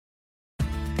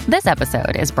This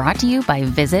episode is brought to you by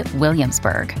Visit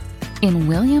Williamsburg. In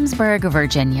Williamsburg,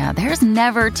 Virginia, there's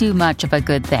never too much of a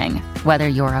good thing. Whether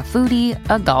you're a foodie,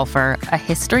 a golfer, a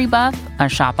history buff, a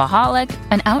shopaholic,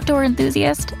 an outdoor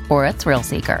enthusiast, or a thrill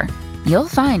seeker, you'll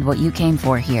find what you came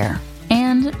for here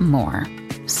and more.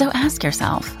 So ask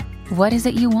yourself, what is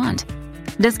it you want?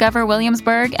 Discover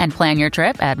Williamsburg and plan your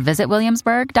trip at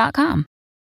visitwilliamsburg.com.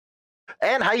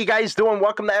 And how you guys doing?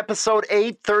 Welcome to episode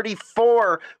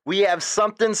 834. We have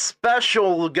something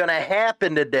special gonna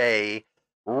happen today.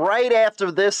 Right after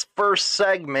this first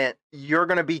segment, you're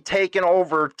gonna be taken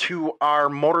over to our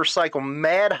Motorcycle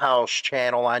Madhouse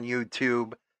channel on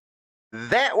YouTube.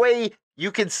 That way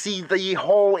you can see the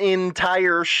whole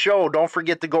entire show. Don't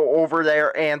forget to go over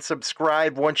there and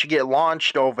subscribe once you get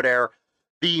launched over there.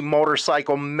 The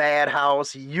Motorcycle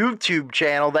Madhouse YouTube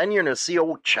channel. Then you're gonna see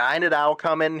old China Doll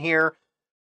come in here.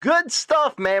 Good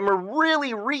stuff, man. We're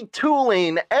really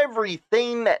retooling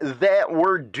everything that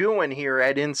we're doing here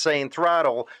at Insane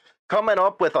Throttle, coming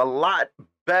up with a lot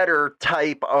better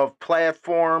type of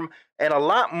platform and a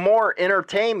lot more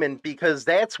entertainment, because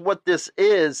that's what this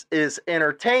is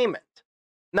entertainment.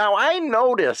 Now, I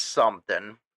noticed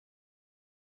something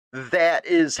that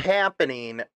is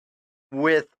happening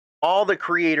with all the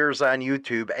creators on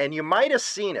YouTube, and you might have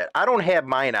seen it. I don't have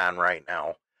mine on right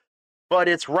now, but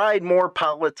it's Ride More,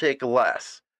 Politic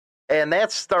Less. And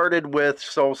that started with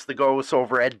Sos the Ghost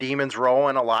over at Demon's Row,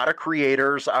 and a lot of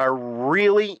creators are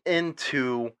really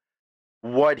into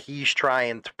what he's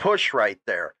trying to push right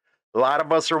there. A lot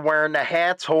of us are wearing the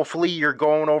hats. Hopefully you're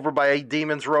going over by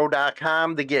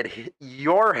demonsrow.com to get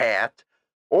your hat.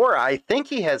 Or I think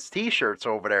he has t-shirts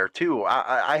over there too.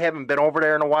 I haven't been over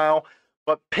there in a while.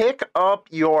 But pick up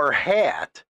your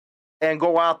hat and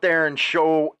go out there and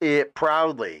show it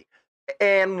proudly.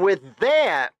 And with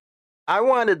that, I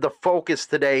wanted to focus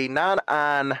today not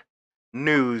on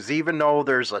news, even though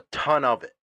there's a ton of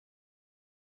it,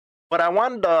 but I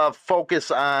wanted to focus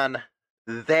on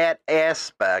that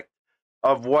aspect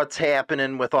of what's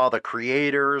happening with all the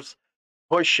creators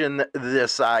pushing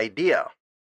this idea.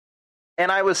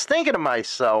 And I was thinking to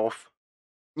myself,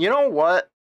 you know what?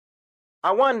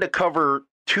 I wanted to cover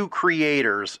two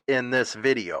creators in this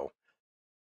video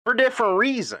for different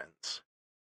reasons.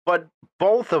 But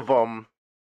both of them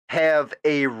have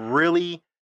a really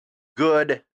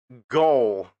good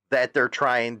goal that they're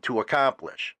trying to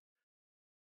accomplish.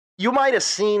 You might have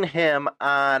seen him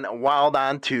on Wild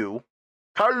on 2.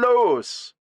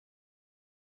 Carlos,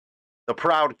 the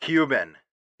proud Cuban.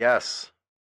 Yes,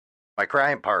 my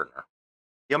crime partner.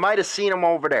 You might have seen him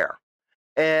over there.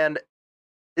 And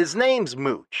his name's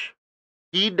Mooch.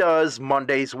 He does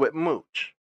Mondays with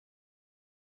Mooch.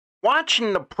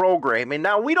 Watching the programming,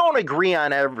 now we don't agree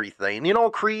on everything. You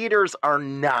know, creators are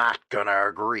not going to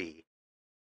agree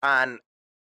on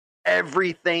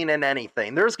everything and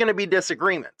anything. There's going to be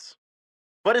disagreements.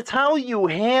 But it's how you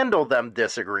handle them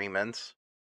disagreements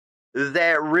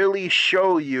that really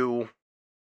show you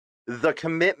the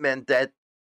commitment that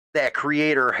that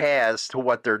creator has to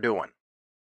what they're doing.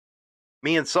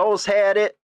 Me and Souls had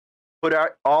it, put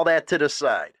all that to the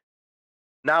side.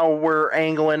 Now we're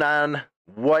angling on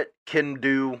what can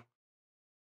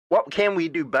we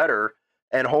do better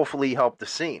and hopefully help the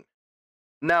scene.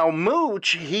 Now,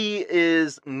 Mooch, he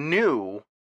is new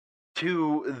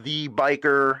to the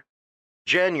biker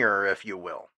genre, if you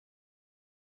will.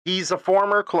 He's a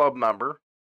former club member.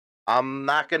 I'm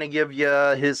not going to give you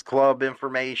his club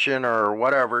information or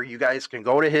whatever. You guys can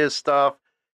go to his stuff,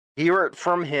 hear it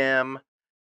from him.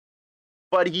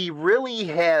 But he really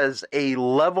has a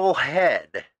level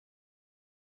head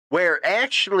where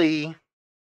actually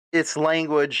it's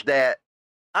language that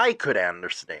I could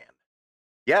understand.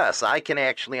 Yes, I can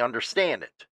actually understand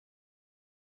it.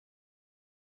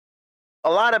 A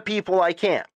lot of people I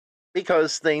can't,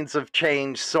 because things have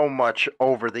changed so much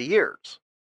over the years.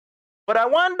 But I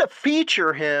wanted to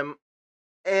feature him,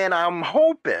 and I'm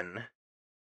hoping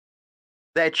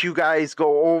that you guys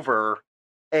go over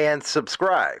and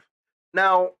subscribe.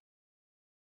 Now,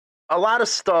 a lot of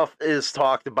stuff is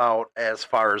talked about as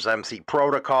far as MC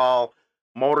Protocol,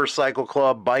 Motorcycle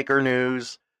Club, Biker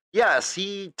News. Yes,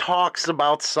 he talks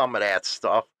about some of that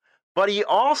stuff, but he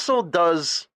also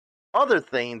does other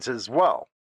things as well.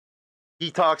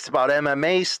 He talks about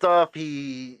MMA stuff.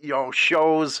 He,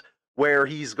 shows where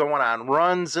he's going on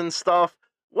runs and stuff.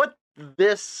 What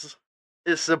this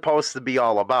is supposed to be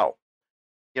all about.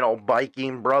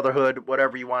 Biking, brotherhood,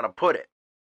 whatever you want to put it.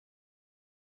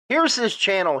 Here's his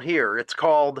channel here. It's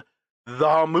called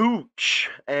The Mooch.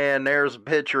 And there's a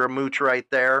picture of Mooch right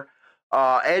there.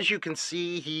 As you can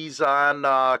see, he's on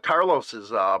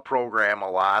Carlos's program a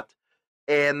lot.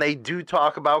 and they do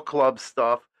talk about club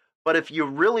stuff. But if you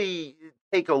really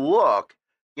take a look,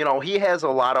 he has a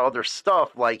lot of other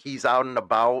stuff, like he's out and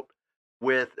about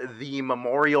with the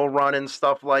memorial run and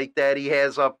stuff like that he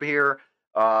has up here.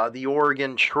 The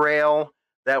Oregon Trail,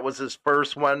 that was his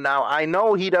first one. Now, I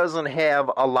know he doesn't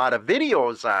have a lot of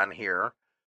videos on here,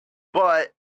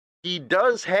 but he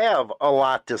does have a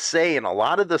lot to say, and a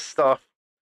lot of the stuff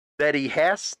that he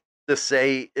has to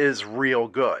say is real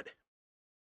good.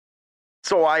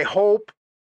 So I hope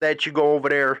that you go over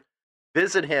there,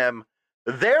 visit him.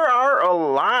 There are a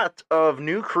lot of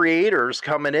new creators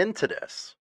coming into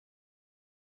this.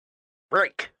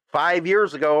 Frick. 5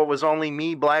 years ago, it was only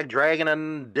me, Black Dragon,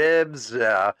 and Dibs.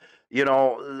 We're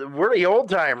the old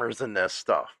timers in this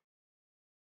stuff.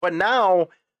 But now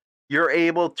you're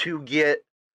able to get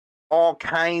all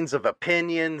kinds of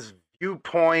opinions,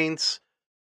 viewpoints,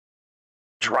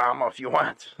 drama if you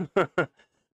want,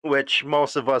 which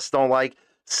most of us don't like.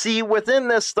 See, within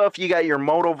this stuff, you got your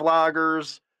moto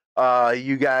vloggers,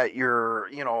 you got your,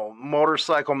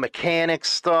 motorcycle mechanic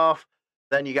stuff.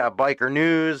 Then you got Biker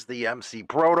News, the MC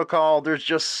Protocol. There's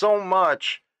just so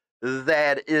much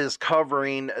that is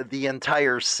covering the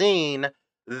entire scene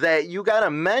that you got to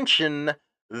mention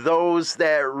those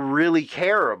that really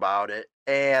care about it.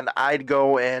 And I'd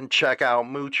go and check out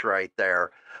Mooch right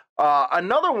there.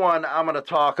 Another one I'm going to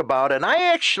talk about, and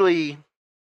I actually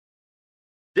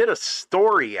did a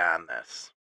story on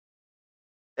this,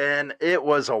 and it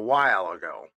was a while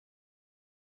ago.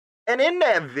 And in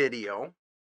that video,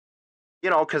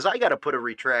 because I got to put a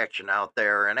retraction out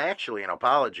there and actually an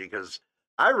apology, because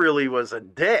I really was a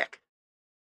dick.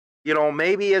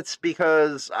 Maybe it's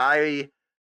because I,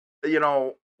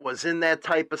 was in that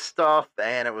type of stuff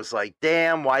and it was like,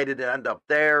 damn, why did it end up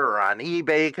there or on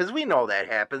eBay? Because we know that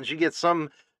happens. You get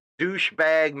some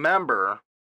douchebag member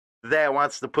that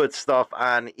wants to put stuff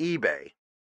on eBay.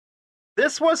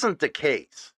 This wasn't the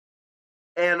case.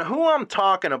 And who I'm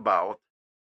talking about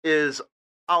is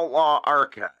Outlaw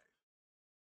Archive.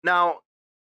 Now,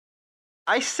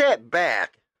 I sat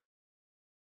back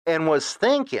and was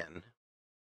thinking,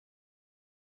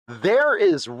 there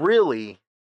is really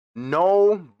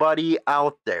nobody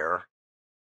out there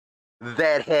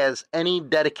that has any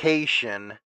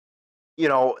dedication,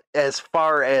 as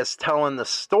far as telling the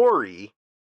story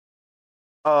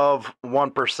of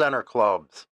one percenter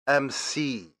clubs,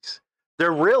 MCs.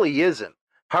 There really isn't.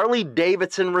 Harley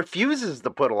Davidson refuses to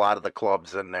put a lot of the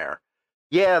clubs in there.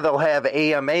 Yeah, they'll have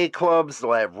AMA clubs,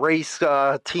 they'll have race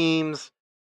teams,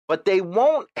 but they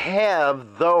won't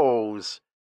have those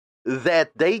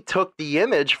that they took the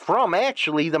image from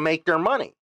actually to make their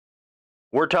money.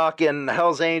 We're talking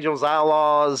Hells Angels,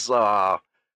 Outlaws,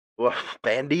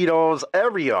 Banditos,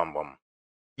 every of them.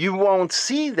 You won't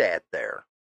see that there.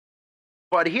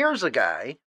 But here's a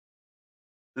guy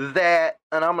that,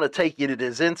 and I'm going to take you to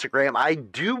his Instagram. I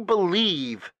do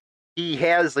believe he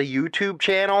has a YouTube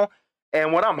channel.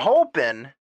 And what I'm hoping,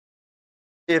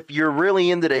 if you're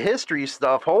really into the history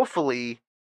stuff, hopefully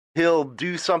he'll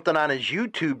do something on his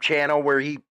YouTube channel where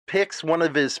he picks one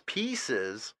of his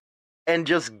pieces and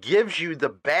just gives you the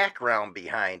background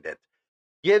behind it,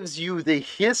 gives you the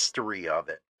history of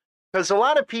it. Because a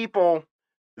lot of people,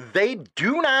 they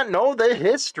do not know the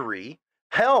history.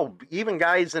 Hell, even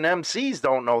guys and MCs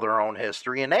don't know their own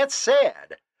history, and that's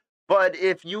sad. But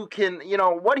if you can,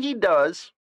 what he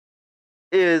does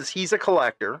is he's a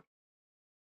collector,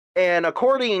 and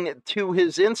according to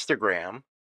his Instagram,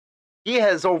 he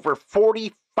has over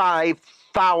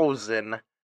 45,000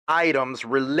 items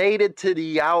related to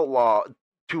the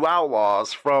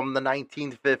outlaws from the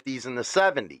 1950s and the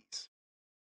 70s.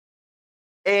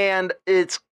 And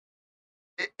it's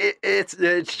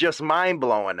just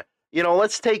mind-blowing.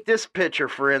 Let's take this picture,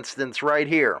 for instance, right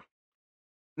here.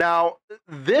 Now,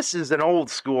 this is an old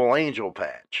school angel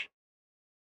patch.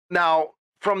 Now,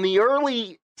 from the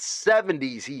early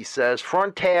 70s, he says,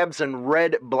 front tabs and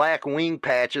red black wing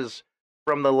patches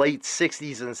from the late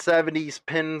 60s and 70s,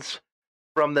 pins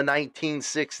from the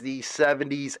 1960s,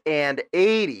 70s, and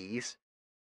 80s.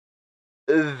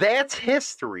 That's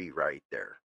history right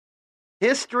there.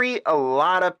 History a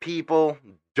lot of people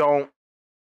don't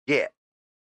get.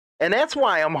 And that's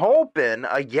why I'm hoping,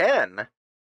 again,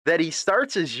 that he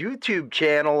starts his YouTube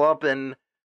channel up and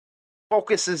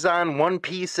focuses on one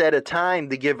piece at a time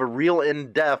to give a real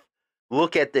in-depth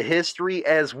look at the history,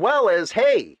 as well as,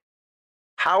 hey,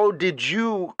 how did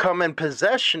you come in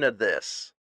possession of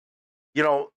this?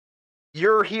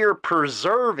 You're here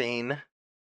preserving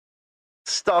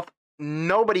stuff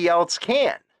nobody else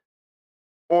can.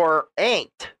 Or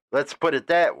ain't. Let's put it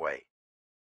that way.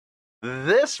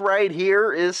 This right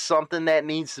here is something that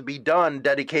needs to be done,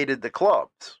 dedicated to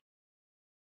clubs.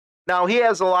 Now, he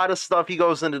has a lot of stuff. He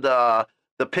goes into the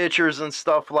pictures and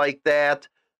stuff like that.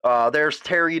 There's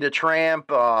Terry the Tramp.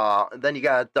 Then you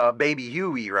got Baby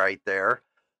Huey right there.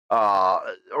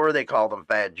 Or they call him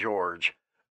Fat George.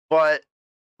 But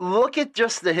look at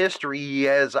just the history he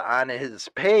has on his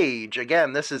page.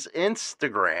 Again, this is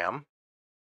Instagram.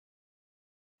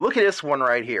 Look at this one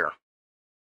right here.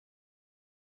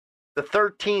 The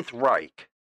 13th Reich,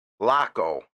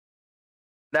 Laco.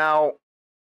 Now,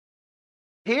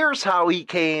 here's how he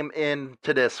came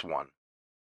into this one.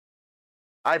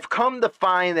 I've come to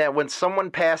find that when someone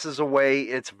passes away,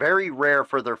 it's very rare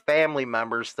for their family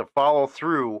members to follow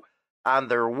through on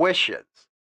their wishes,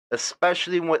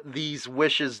 especially when these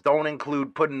wishes don't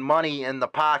include putting money in the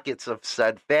pockets of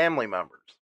said family members.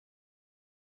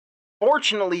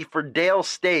 Fortunately for Dale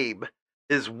Stabe,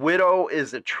 his widow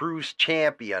is a true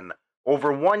champion.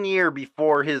 Over 1 year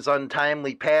before his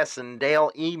untimely passing,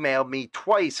 Dale emailed me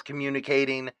twice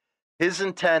communicating his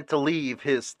intent to leave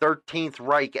his 13th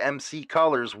Reich MC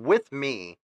colors with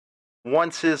me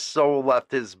once his soul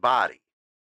left his body.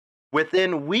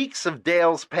 Within weeks of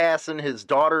Dale's passing, his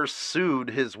daughter sued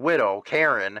his widow,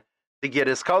 Karen, to get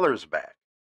his colors back.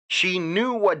 She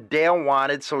knew what Dale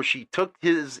wanted, so she took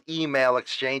his email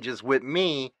exchanges with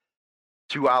me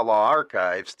to Outlaw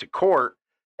Archives to court,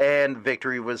 and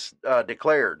victory was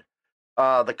declared.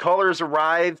 The colors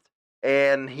arrived,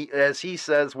 and as he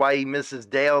says, why he misses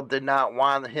Dale did not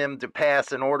want him to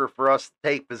pass in order for us to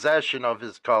take possession of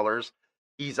his colors.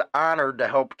 He's honored to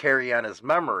help carry on his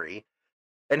memory.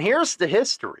 And here's the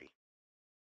history.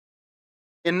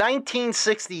 In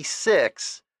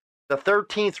 1966, the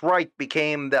 13th Reich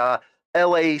became the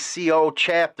LACO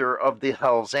chapter of the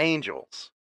Hells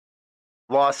Angels,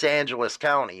 Los Angeles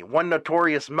County. One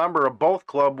notorious member of both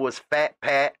clubs was Fat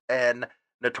Pat, and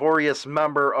notorious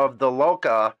member of the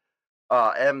Loca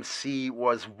MC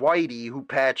was Whitey, who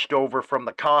patched over from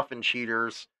the Coffin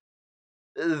Cheaters.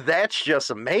 That's just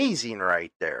amazing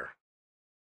right there.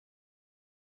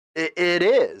 It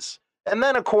is. And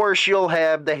then, of course, you'll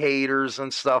have the haters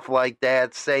and stuff like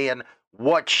that saying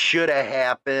what should have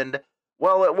happened.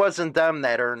 Well, it wasn't them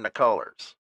that earned the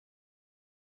colors.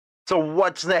 So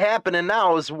what's happening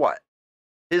now is what?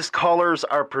 His colors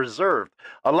are preserved.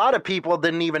 A lot of people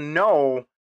didn't even know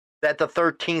that the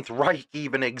 13th Reich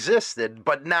even existed,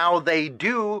 but now they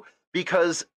do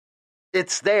because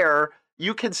it's there.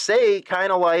 You could say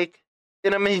kind of like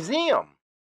in a museum.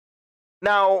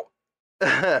 Now,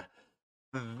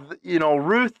 you know,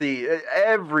 Ruthie,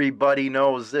 everybody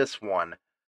knows this one.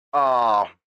 Wow.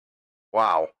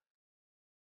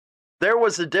 There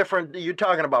was a different, you're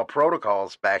talking about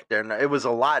protocols back then. It was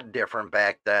a lot different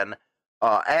back then.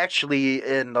 Actually,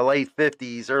 in the late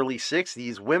 50s, early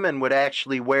 60s, women would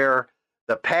actually wear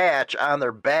the patch on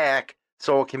their back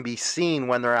so it can be seen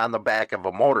when they're on the back of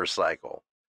a motorcycle.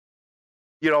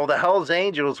 You know, the Hells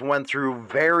Angels went through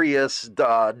various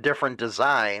different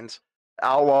designs.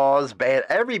 Outlaws, bad,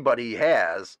 everybody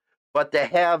has. But to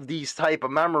have these type of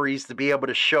memories to be able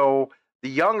to show the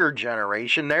younger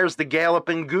generation, there's the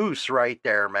Galloping Goose right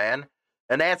there, man.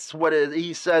 And that's what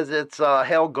he says. It's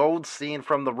Hal Goldstein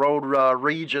from the Road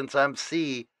Regents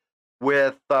MC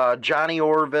with Johnny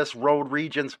Orvis, Road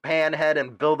Regents Panhead,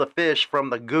 and Bill the Fish from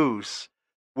the Goose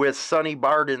with Sonny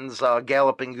Barden's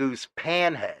Galloping Goose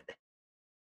Panhead.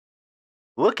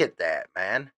 Look at that,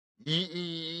 man.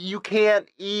 You can't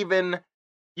even,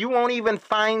 you won't even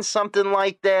find something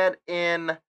like that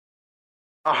in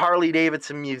a Harley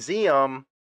Davidson museum.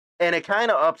 And it kind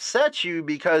of upsets you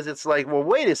because it's like, well,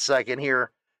 wait a second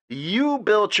here. You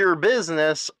built your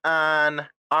business on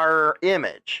our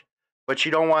image, but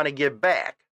you don't want to give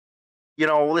back. You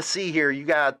know, let's see here. You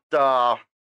got,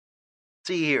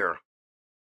 see here.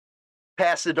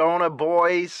 Pasadena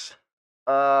Boys.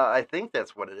 I think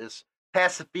that's what it is.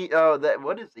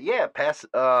 What is it? Yeah,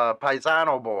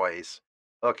 Paisano Boys.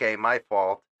 Okay, my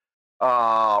fault.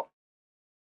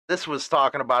 This was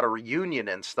talking about a reunion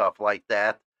and stuff like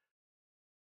that.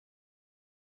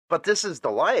 But this is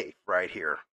the life right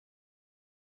here.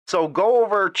 So go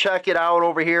over, check it out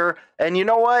over here. And you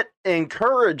know what?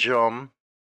 Encourage them.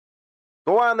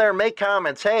 Go on there, make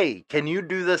comments. Hey, can you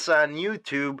do this on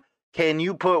YouTube? Can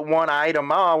you put one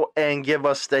item out and give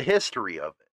us the history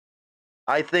of it?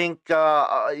 I think,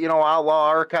 you know, Outlaw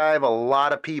Archive, a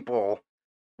lot of people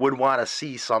would want to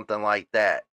see something like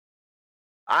that.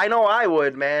 I know I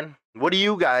would, man. What do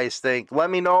you guys think? Let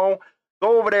me know.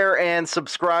 Go over there and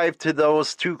subscribe to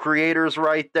those two creators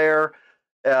right there.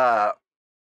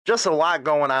 Just a lot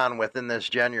going on within this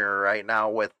genre right now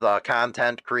with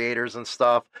content creators and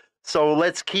stuff. So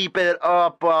let's keep it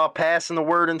up, passing the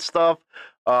word and stuff.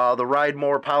 The ride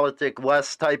more, politic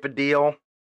less type of deal,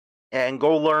 and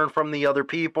go learn from the other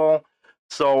people.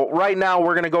 So right now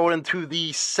we're going to go into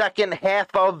the second half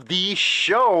of the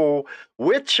show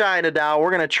with China Doll.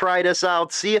 We're going to try this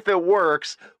out, see if it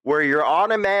works, where you're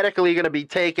automatically going to be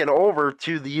taken over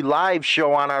to the live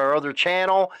show on our other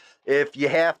channel. If you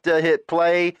have to hit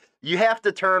play, you have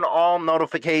to turn all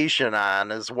notification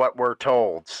on is what we're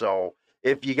told. So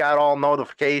if you got all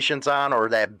notifications on, or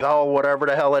that bell, whatever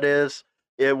the hell it is,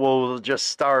 it will just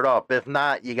start up. If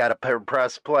not, you got to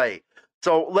press play.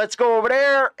 So let's go over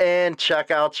there and check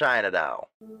out China Doll.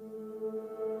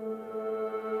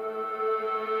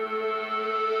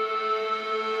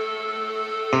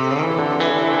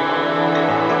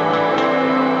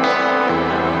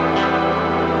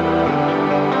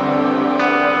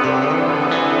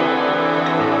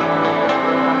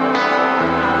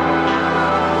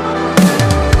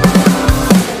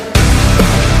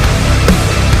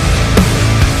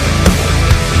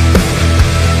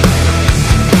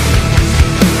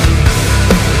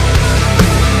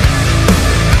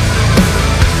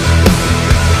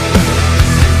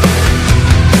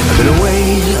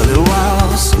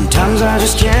 I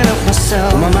just can't help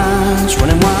myself. My mind's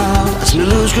running wild, I seem to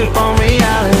lose grip on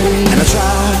reality. And I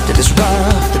try to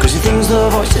disregard the crazy things the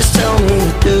voices tell me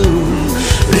to do,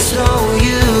 but it's no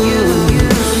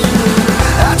use.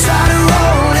 I try to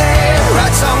roll it,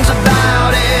 write songs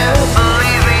about it.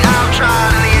 Believe me, I've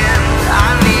tried in the end.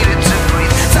 I needed to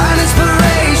breathe, find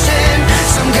inspiration,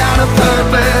 some kind of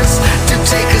purpose, to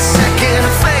take a second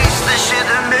to face the shit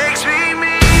that makes me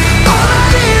me. All I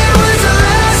needed was the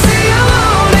last thing I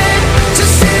wanted, to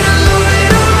sit alone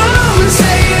in a room and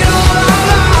say it all out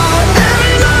loud.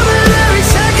 Every moment, every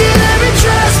second, every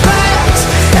trespass,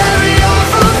 every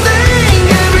awful thing,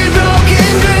 every broken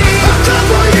dream. A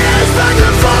couple years back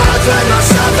and forth with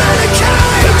myself in a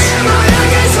cage, banging my head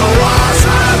against the wall,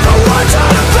 trying to put words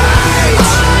on a page.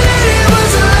 All I needed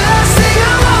was the last thing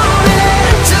I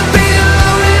wanted, to be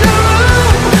alone in a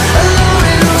room, alone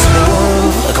in a room. Spin the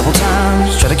world a couple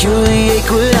times, try to cure the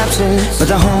ache with absence, but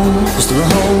the home was still a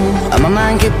home, and my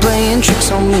mind kept playing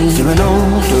tricks on me. Feeling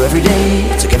older every day,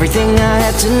 took everything I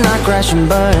had to not crash and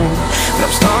burn, but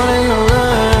I'm starting to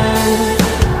learn.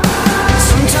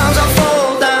 Sometimes I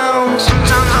fall down,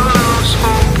 sometimes I lose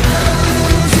hope.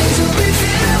 Things will be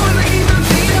fair when I keep my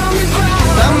feet on the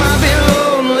ground. I might be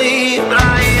lonely, but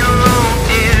I ain't alone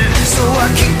here, so I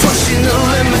keep pushing the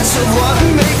limits of what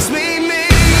makes me me.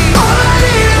 All I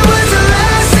needed was the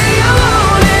last thing I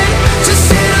wanted, to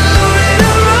sit alone in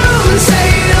a room and say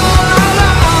it all out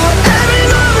loud. Every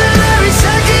moment, every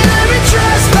second, every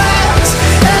trespass,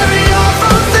 every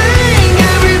awful thing,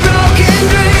 every broken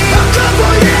dream. A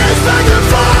couple years back and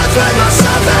forth with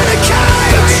myself in a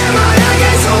cage, banging my head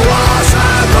against the wall,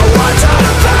 trying to put words on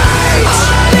a page. All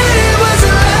I needed was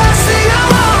the last thing I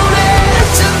wanted,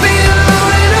 to be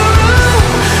alone in a room,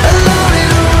 alone in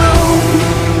a room.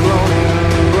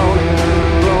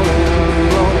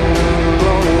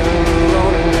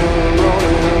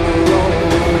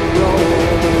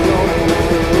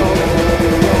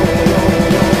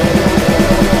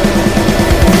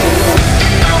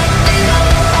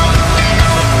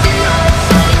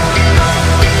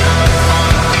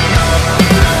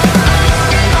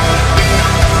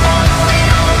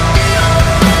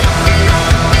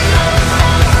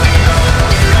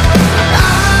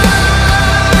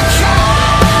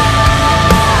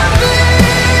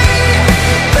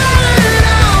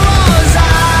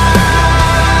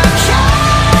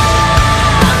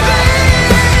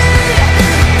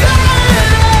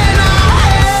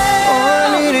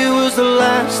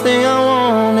 Thing I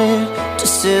wanted, to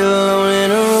sit alone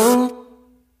in a room.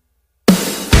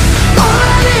 All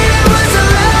I needed was the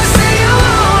last thing I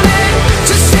wanted,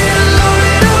 to sit alone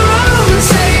in a room and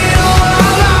say it all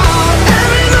out loud.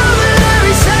 Every moment,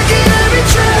 every second, every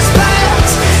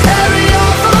trespass, every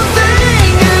awful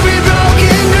thing, every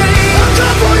broken dream. A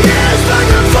couple years back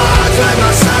and forth with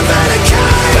myself in a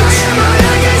cage, banging my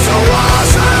head against the wall,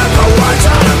 trying to put words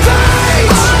on a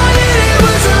page. All I needed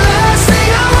was the last thing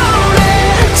I wanted,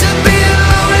 to be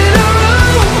alone in a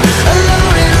room,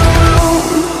 alone in a room.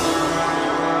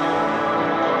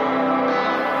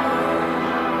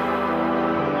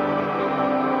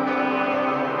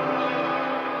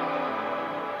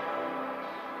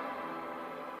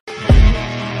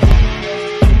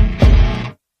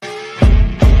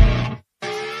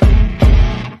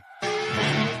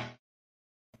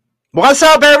 What's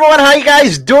up, everyone? How you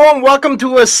guys doing? Welcome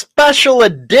to a special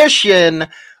edition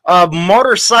of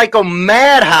Motorcycle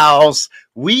Madhouse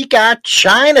we got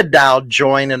China Doll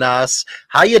joining us.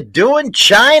 How you doing,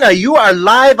 China? You are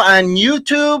live on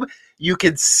YouTube. You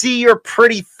can see your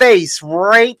pretty face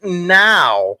right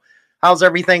now. How's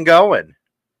everything going?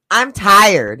 I'm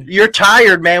tired. You're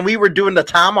tired, man. We were doing the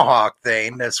Tomahawk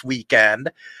thing this weekend.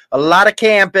 A lot of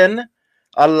camping,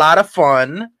 a lot of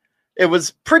fun. It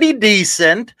was pretty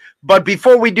decent. But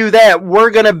before we do that,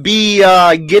 we're going to be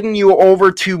getting you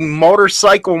over to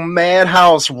Motorcycle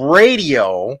Madhouse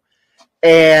Radio.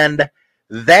 And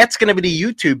that's going to be the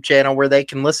YouTube channel where they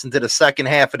can listen to the second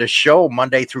half of the show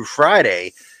Monday through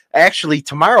Friday. Actually,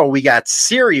 tomorrow we got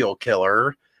Serial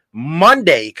Killer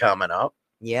Monday coming up.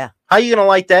 Yeah. How you going to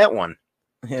like that one?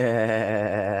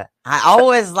 I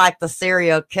always like the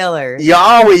serial killers. You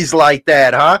always like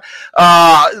that,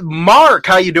 huh? Mark,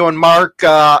 how you doing, Mark?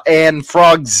 And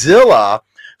Frogzilla.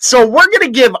 So we're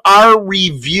going to give our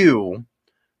review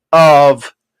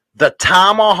of the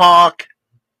Tomahawk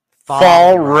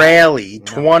Fall Rally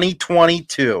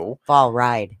 2022. Fall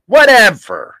Ride.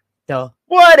 Whatever. Duh.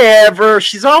 Whatever.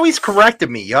 She's always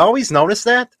corrected me. You always notice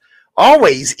that?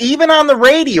 Always. Even on the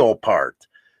radio part.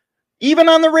 Even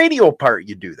on the radio part,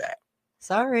 you do that.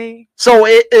 Sorry. So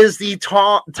it is the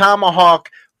Tomahawk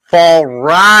Fall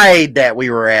Ride that we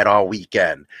were at all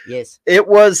weekend. Yes. It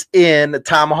was in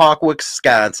Tomahawk,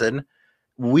 Wisconsin.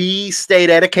 We stayed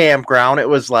at a campground. It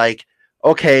was like,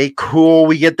 okay, cool.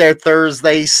 We get there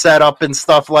Thursday, set up and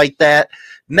stuff like that.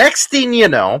 Next thing you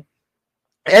know,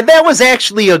 and that was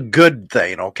actually a good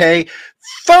thing, okay?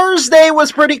 Thursday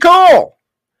was pretty cool.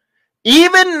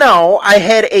 Even though I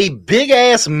had a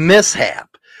big-ass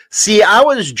mishap. See, I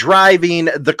was driving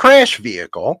the crash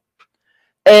vehicle,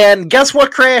 and guess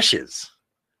what crashes?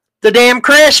 The damn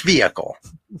crash vehicle.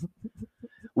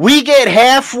 We get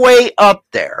halfway up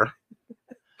there,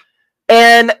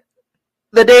 and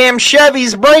the damn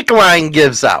Chevy's brake line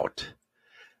gives out.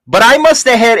 But I must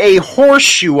have had a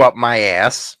horseshoe up my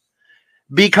ass,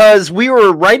 because we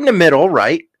were right in the middle,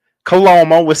 right?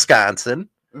 Coloma, Wisconsin.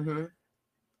 Mm-hmm.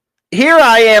 Here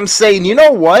I am saying, you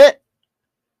know what?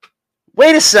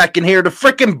 Wait a second here. The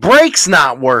freaking brake's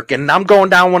not working. I'm going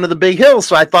down one of the big hills,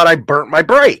 so I thought I burnt my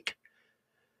brake.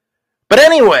 But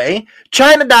anyway,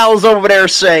 China Doll's over there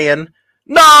saying,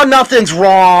 no, nothing's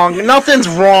wrong. Nothing's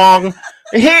wrong.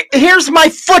 Here's my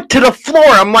foot to the floor.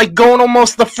 I'm like going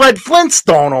almost the Fred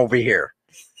Flintstone over here.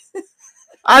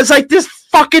 I was like, this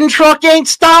fucking truck ain't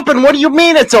stopping. What do you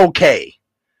mean it's okay?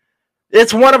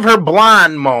 It's one of her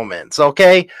blonde moments,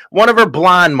 okay? One of her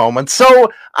blonde moments. So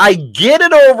I get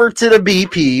it over to the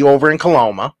BP over in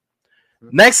Coloma.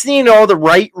 Next thing you know, the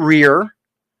right rear,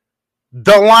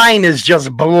 the line is just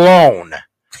blown.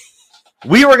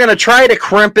 We were going to try to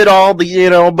crimp it all,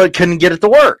 but couldn't get it to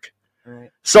work.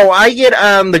 Right. So I get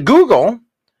on the Google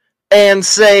and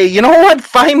say, you know what?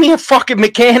 Find me a fucking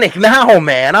mechanic now,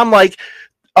 man. I'm like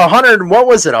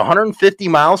 150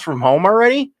 miles from home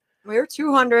already? We were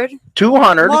 200.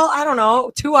 200. Well, I don't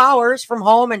know. 2 hours from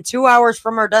home and 2 hours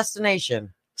from our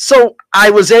destination. So I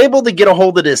was able to get a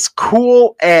hold of this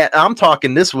cool, I'm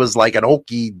talking, this was like an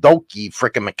okie dokie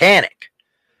freaking mechanic.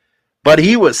 But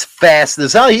he was fast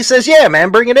as hell. He says, yeah,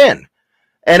 man, bring it in.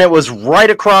 And it was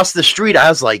right across the street. I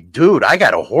was like, dude, I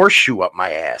got a horseshoe up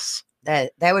my ass.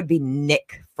 That would be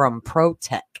Nick from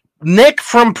ProTech. Nick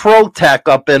from ProTech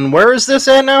up in, where is this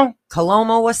at now?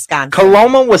 Coloma, Wisconsin.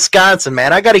 Coloma, Wisconsin,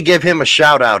 man. I got to give him a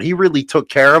shout out. He really took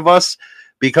care of us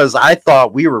because I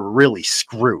thought we were really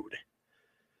screwed.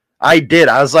 I did.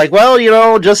 I was like,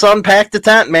 well, just unpack the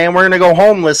tent, man. We're going to go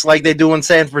homeless like they do in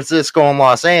San Francisco and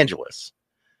Los Angeles.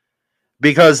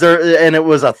 Because it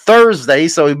was a Thursday,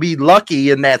 so he'd be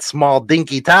lucky in that small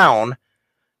dinky town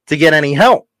to get any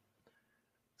help.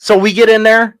 So we get in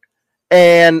there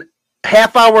and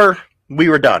half hour, we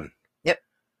were done.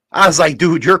 I was like,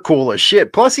 dude, you're cool as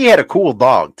shit. Plus, he had a cool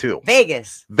dog, too.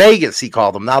 Vegas. Vegas, he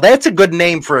called him. Now, that's a good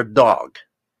name for a dog.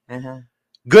 Uh-huh.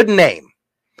 Good name.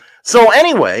 So,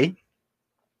 anyway,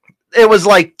 it was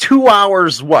like 2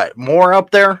 hours, more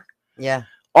up there? Yeah.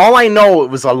 All I know,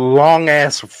 it was a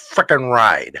long-ass freaking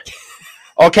ride.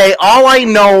 Okay, all I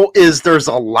know is there's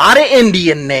a lot of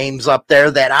Indian names up there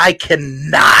that I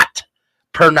cannot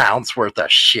pronounce worth a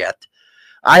shit.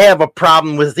 I have a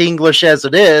problem with English as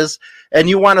it is. And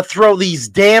you want to throw these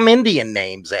damn Indian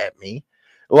names at me.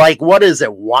 Like, what is it?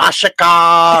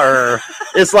 Washika? Or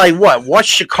it's like, what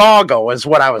Chicago is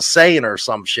what I was saying or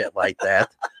some shit like that.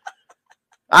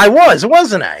 I was,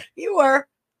 wasn't I? You were.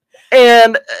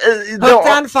 And Hooked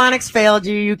on Phonics failed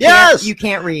you. You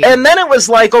can't read. And then it was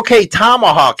like, okay,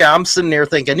 Tomahawk. I'm sitting there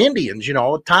thinking Indians,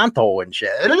 Tonto and shit.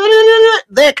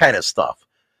 That kind of stuff.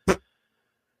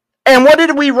 And what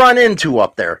did we run into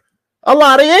up there? A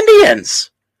lot of Indians.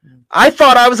 I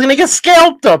thought I was going to get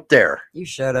scalped up there. You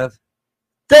should have.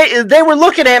 They were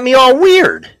looking at me all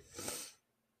weird.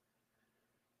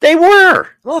 They were.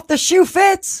 Well, if the shoe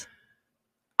fits.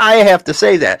 I have to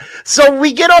say that. So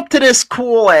we get up to this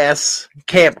cool-ass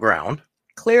campground.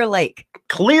 Clear Lake.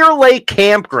 Clear Lake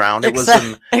Campground. It was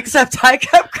except I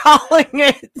kept calling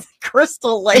it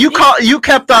Crystal Lake. You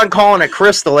kept on calling it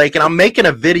Crystal Lake, and I'm making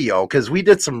a video because we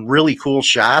did some really cool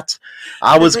shots.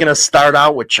 I was gonna start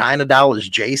out with China Doll as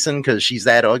Jason because she's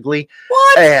that ugly.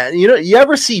 What? And you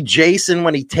ever see Jason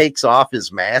when he takes off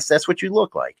his mask? That's what you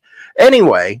look like.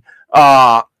 Anyway,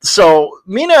 so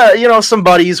Mina, some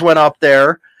buddies went up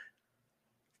there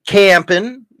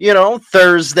camping.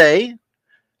 Thursday.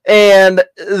 And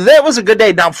that was a good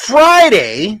day. Now,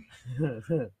 Friday,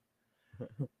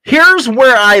 here's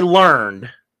where I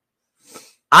learned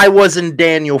I wasn't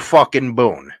Daniel fucking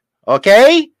Boone.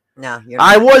 Okay? No, you're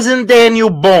not. I wasn't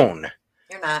Daniel Boone.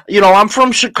 You're not. I'm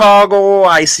from Chicago.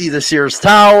 I see the Sears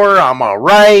Tower. I'm all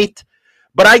right.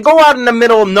 But I go out in the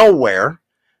middle of nowhere,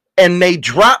 and they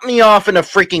drop me off in a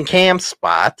freaking camp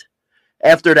spot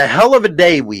after the hell of a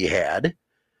day we had.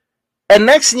 And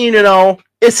next thing you know,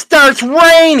 it starts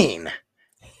raining.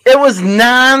 It was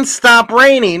nonstop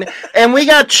raining, and we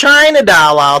got China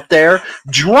Doll out there,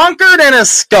 drunker than a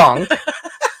skunk.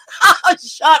 Oh,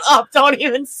 shut up. Don't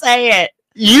even say it.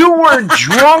 You were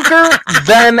drunker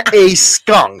than a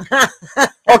skunk.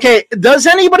 Okay, does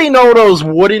anybody know those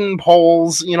wooden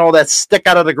poles, that stick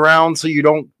out of the ground so you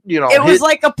don't, It was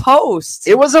like a post.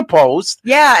 It was a post.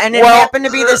 Yeah, and it happened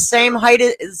to be the same height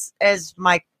as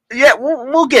my... Yeah,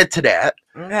 we'll get to that.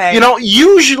 Okay.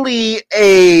 Usually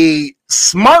a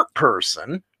smart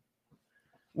person,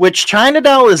 which China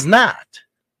Doll is not,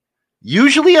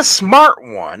 usually a smart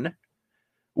one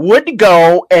would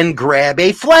go and grab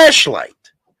a flashlight.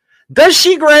 Does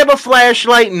she grab a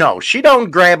flashlight? No, she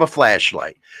don't grab a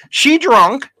flashlight. She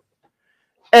drunk,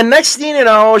 and next thing you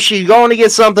know, she's going to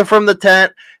get something from the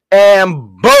tent,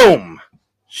 and boom,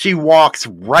 she walks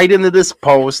right into this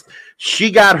post.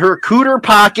 She got her cooter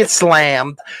pocket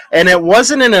slammed, and it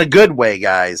wasn't in a good way,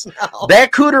 guys. No.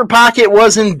 That cooter pocket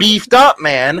wasn't beefed up,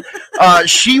 man.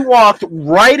 She walked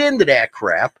right into that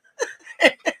crap.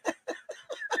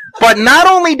 But not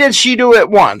only did she do it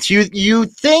once, you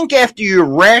think after you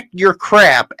racked your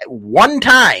crap one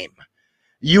time,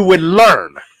 you would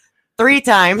learn. 3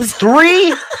 times.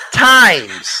 3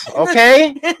 times,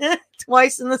 okay?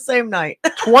 Twice in the same night.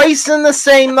 Twice in the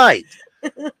same night.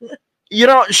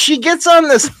 She gets on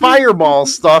this fireball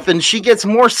stuff, and she gets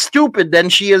more stupid than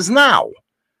she is now.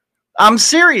 I'm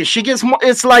serious. She gets more.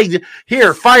 It's like,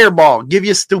 here, fireball, give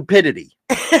you stupidity.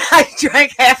 I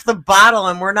drank half the bottle,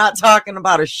 and we're not talking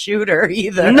about a shooter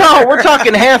either. No, we're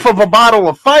talking half of a bottle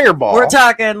of fireball. We're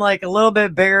talking like a little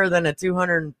bit bigger than a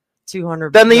 200.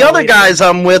 Then the other guys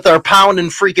I'm with are pounding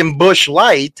freaking Bush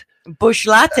Light. Bush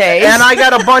Lattes. And I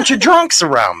got a bunch of drunks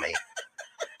around me.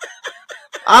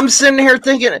 I'm sitting here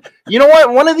thinking, you know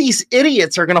what? One of these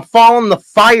idiots are going to fall in the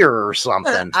fire or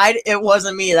something. It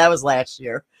wasn't me. That was last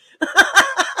year.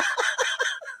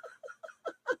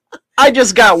 I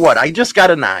just got what? I just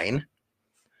got a 9.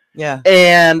 Yeah.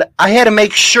 And I had to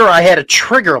make sure I had a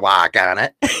trigger lock on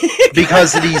it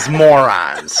because of these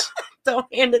morons.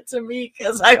 Don't hand it to me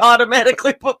because I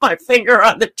automatically put my finger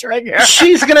on the trigger.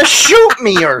 She's going to shoot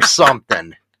me or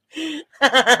something.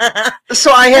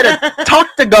 So I had to tuck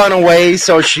the gun away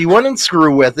so she wouldn't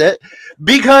screw with it.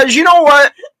 Because you know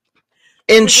what?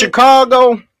 In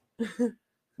Chicago,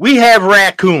 we have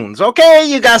raccoons. Okay,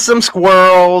 you got some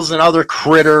squirrels and other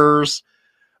critters.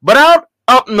 But out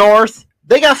up north,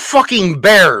 they got fucking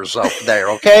bears up there,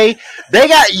 okay? They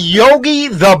got Yogi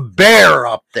the bear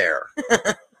up there.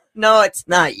 No, it's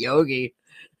not Yogi.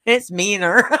 It's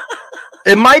meaner.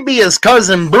 It might be his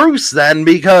cousin Bruce then,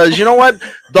 because you know what?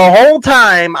 The whole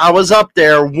time I was up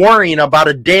there worrying about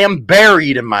a damn bear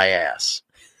eating my ass.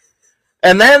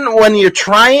 And then when you're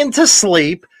trying to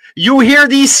sleep, you hear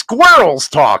these squirrels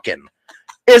talking.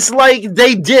 It's like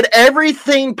they did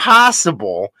everything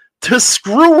possible to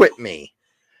screw with me.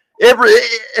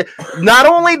 Not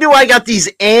only do I got these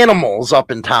animals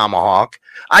up in Tomahawk,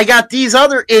 I got these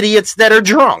other idiots that are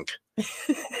drunk.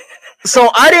 So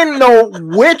I didn't know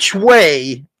which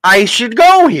way I should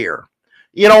go here.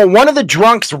 One of the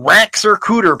drunks racks her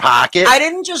cooter pocket. I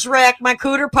didn't just rack my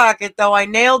cooter pocket, though. I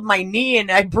nailed my knee,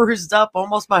 and I bruised up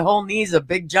almost my whole knee's a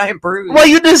big, giant bruise. Well,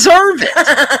 you deserve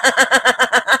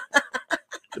it.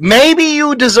 Maybe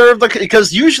you deserve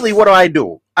because usually what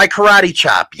do? I karate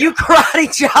chop you. You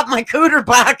karate chop my cooter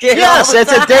pocket. Yes,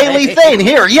 it's a daily thing.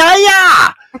 Here,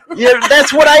 yeah.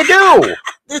 That's what I do.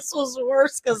 This was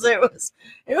worse because it was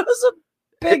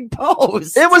big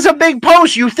post. It was a big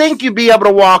post. You think you'd be able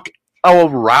to walk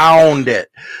around it.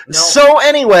 No. So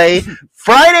anyway,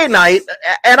 Friday night,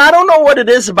 and I don't know what it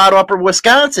is about Upper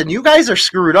Wisconsin. You guys are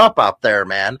screwed up out there,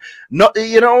 man. No,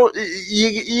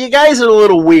 you guys are a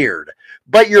little weird,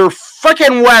 but your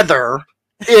freaking weather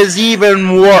is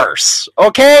even worse.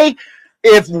 Okay?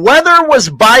 If weather was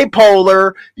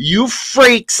bipolar, you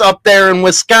freaks up there in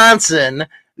Wisconsin,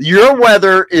 your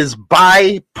weather is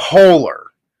bipolar.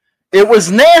 It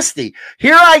was nasty.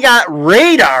 Here I got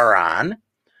radar on.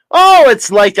 Oh,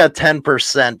 it's like a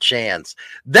 10% chance.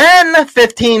 Then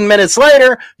 15 minutes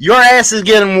later, your ass is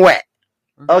getting wet.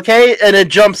 Okay? And it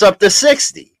jumps up to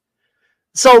 60.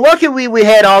 So lucky we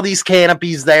had all these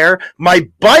canopies there. My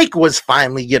bike was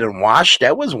finally getting washed.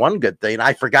 That was one good thing.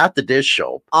 I forgot the dish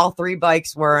soap. All 3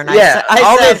 bikes were. And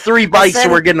all the 3 bikes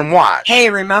were getting washed. Hey,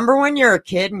 remember when you were a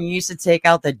kid and you used to take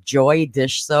out the Joy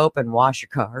dish soap and wash your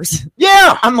cars?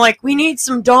 Yeah. I'm like, we need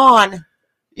some Dawn.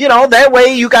 That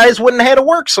way you guys wouldn't have to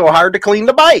work so hard to clean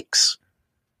the bikes.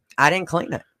 I didn't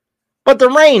clean it. But the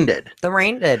rain did. The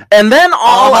rain did. And then you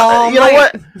know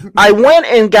night. what? I went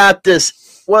and got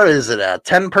this, what is it, a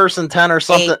 10-person tent or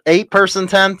something? 8-person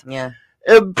tent? Yeah.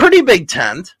 A pretty big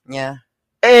tent. Yeah.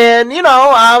 And,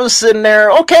 I was sitting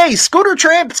there, okay, Scooter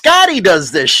Tramp Scotty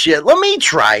does this shit. Let me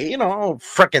try,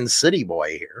 frickin' city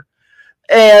boy here.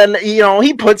 And,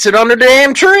 he puts it under the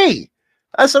damn tree.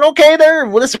 I said, okay,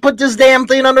 let's put this damn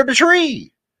thing under the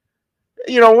tree.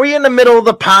 We're in the middle of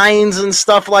the pines and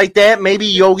stuff like that. Maybe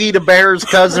Yogi the Bear's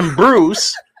cousin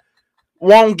Bruce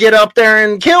won't get up there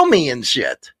and kill me and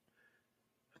shit.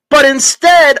 But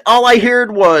instead, all I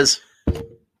heard was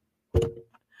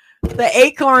the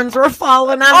acorns were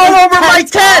falling on all over my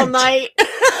tent all night.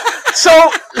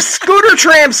 So, Scooter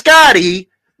Tramp Scotty,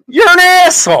 you're an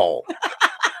asshole.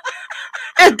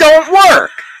 It don't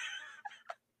work.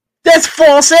 That's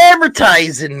false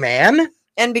advertising, man.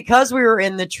 And because we were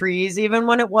in the trees, even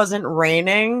when it wasn't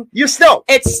raining,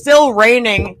 it's still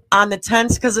raining on the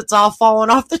tents because it's all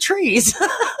falling off the trees.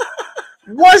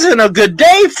 Wasn't a good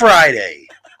day Friday.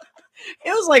 It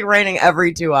was like raining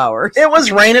every 2 hours. It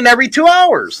was raining every 2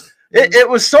 hours. It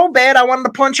was so bad I wanted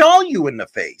to punch all you in the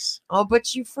face. Oh,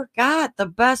 but you forgot the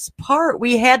best part.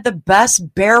 We had the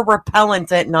best bear repellent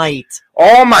at night.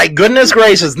 Oh, my goodness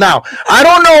gracious. Now, I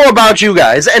don't know about you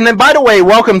guys. And then, by the way,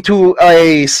 welcome to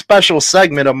a special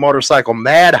segment of Motorcycle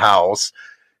Madhouse.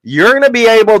 You're going to be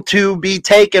able to be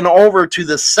taken over to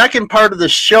the second part of the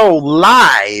show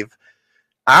live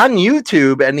on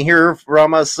YouTube and hear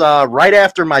from us right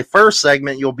after my first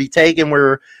segment. You'll be taken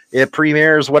where it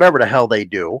premieres, whatever the hell they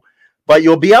do. But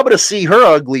you'll be able to see her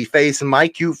ugly face and my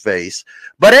cute face.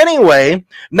 But anyway,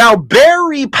 now bear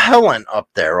repellent up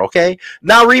there, okay?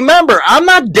 Now remember, I'm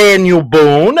not Daniel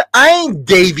Boone. I ain't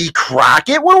Davy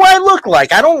Crockett. What do I look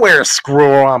like? I don't wear a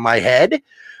screw on my head.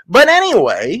 But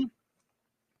anyway,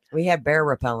 we had bear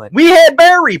repellent.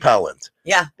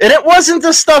 Yeah. And it wasn't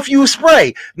the stuff you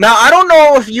spray. Now, I don't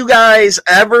know if you guys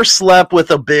ever slept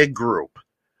with a big group.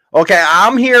 Okay,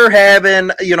 I'm here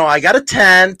having, I got a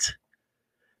tent.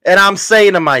 And I'm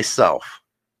saying to myself,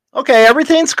 okay,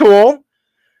 everything's cool.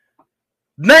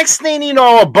 Next thing you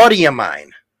know, a buddy of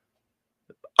mine.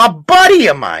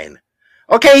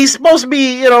 Okay, he's supposed to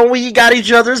be, we got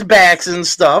each other's backs and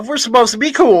stuff. We're supposed to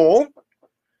be cool.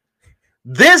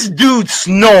 This dude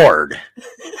snored.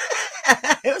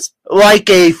 It was like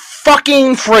a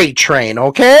fucking freight train,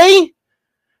 okay?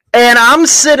 And I'm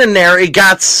sitting there. It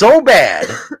got so bad.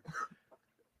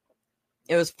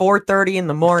 It was 4:30 in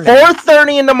the morning.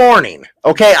 4:30 in the morning.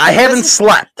 Okay, I haven't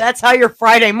slept. That's how your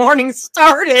Friday morning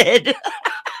started.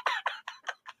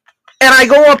 And I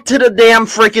go up to the damn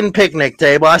freaking picnic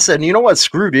table. I said, you know what?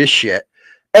 Screw this shit.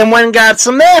 And went and got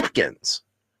some napkins.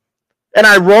 And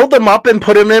I rolled them up and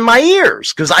put them in my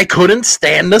ears because I couldn't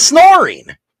stand the snoring.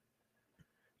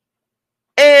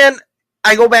 And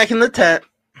I go back in the tent.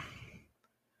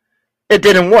 It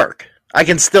didn't work. I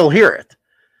can still hear it.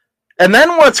 And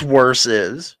then what's worse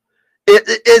is,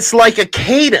 it's like a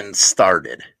cadence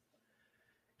started.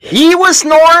 He was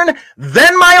snoring,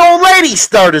 then my old lady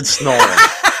started snoring.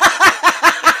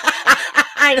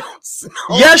 I don't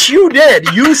snore. Yes, you did.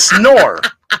 You snore.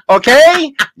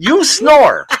 Okay? You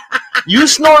snore. You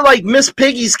snore like Miss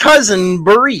Piggy's cousin,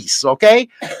 Maurice, okay?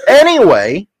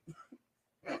 Anyway,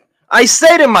 I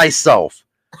say to myself,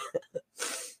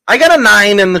 I got a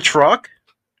 9 in the truck.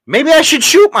 Maybe I should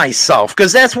shoot myself,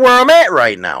 because that's where I'm at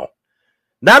right now.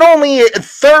 Not only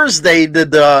Thursday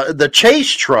did the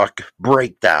chase truck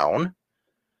break down.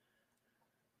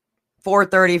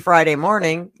 4:30 Friday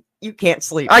morning, you can't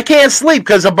sleep. I can't sleep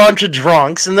because a bunch of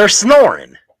drunks and they're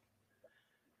snoring.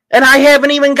 And I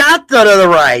haven't even got to the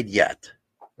ride yet.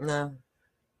 No.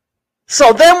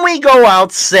 So then we go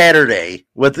out Saturday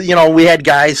with, we had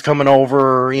guys coming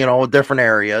over, different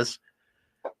areas.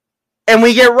 And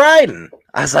we get riding.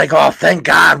 I was like, oh, thank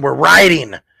God we're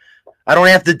riding. I don't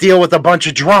have to deal with a bunch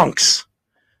of drunks.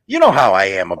 You know how I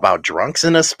am about drunks,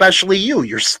 and especially you.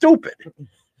 You're stupid.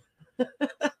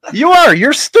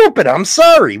 You're stupid. I'm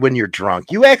sorry when you're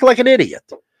drunk. You act like an idiot.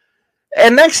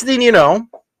 And next thing you know,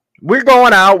 we're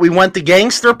going out. We went to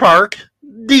Gangster Park.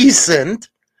 Decent.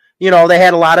 They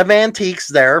had a lot of antiques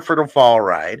there for the fall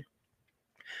ride.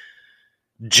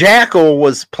 Jackal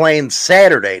was playing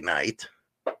Saturday night.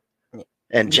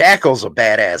 And Jackal's a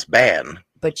badass band.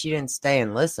 But you didn't stay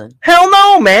and listen. Hell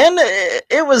no, man.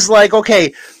 It was like,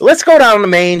 okay, let's go down the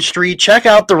main street, check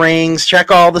out the rings, check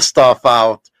all the stuff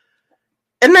out.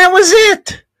 And that was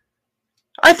it.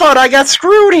 I thought I got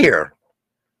screwed here.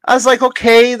 I was like,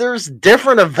 okay, there's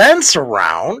different events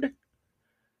around.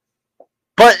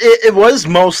 But it was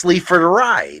mostly for the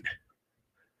ride.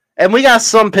 And we got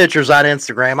some pictures on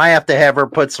Instagram. I have to have her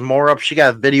put some more up. She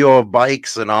got video of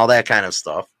bikes and all that kind of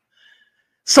stuff.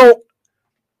 So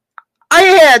I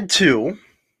had to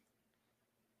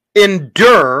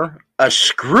endure a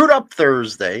screwed up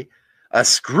Thursday, a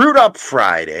screwed up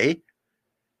Friday,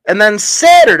 and then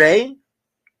Saturday,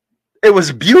 it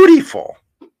was beautiful.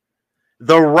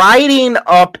 The riding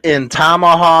up in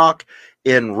Tomahawk,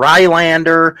 in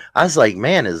Rhinelander, I was like,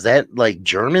 man, is that like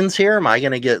Germans here? Am I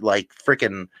going to get like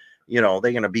freaking, they're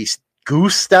going to be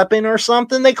goose stepping or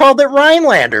something? They called it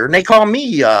Rhinelander, and they call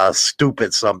me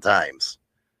stupid sometimes.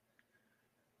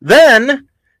 Then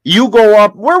you go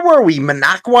up, where were we?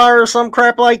 Minocqua or some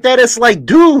crap like that? It's like,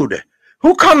 dude,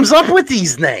 who comes up with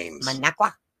these names?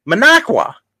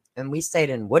 Minocqua. And we stayed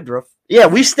in Woodruff. Yeah,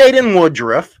 we stayed in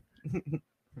Woodruff.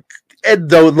 And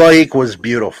the lake was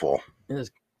beautiful. It was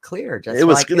clear.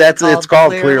 It's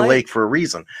called Clear Lake for a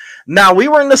reason. Now, we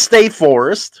were in the state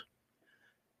forest.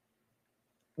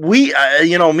 We,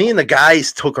 me and the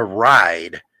guys took a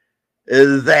ride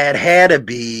that had to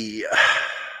be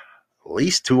at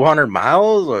least 200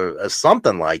 miles or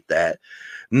something like that.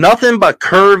 Nothing but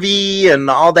curvy and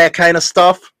all that kind of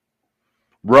stuff.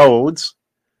 Roads.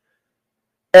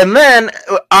 And then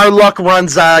our luck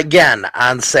runs again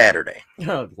on Saturday.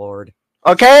 Oh, Lord.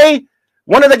 Okay?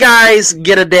 One of the guys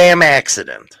get a damn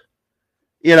accident.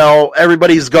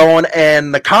 Everybody's going,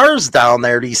 and the cars down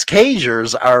there, these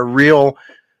Cagers, are real,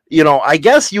 I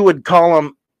guess you would call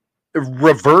them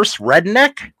reverse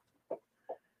redneck.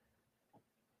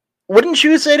 Wouldn't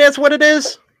you say that's what it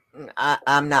is? I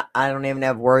don't even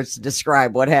have words to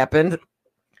describe what happened.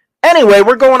 Anyway,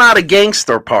 we're going out of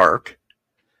Gangster Park.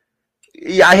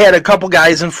 I had a couple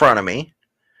guys in front of me,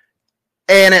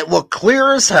 and it looked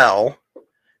clear as hell,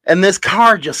 and this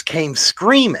car just came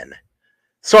screaming.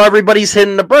 So everybody's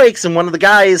hitting the brakes, and one of the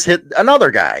guys hit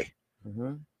another guy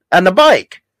on the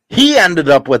bike. He ended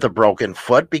up with a broken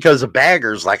foot because the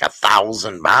bagger's like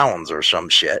 1,000 pounds or some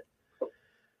shit.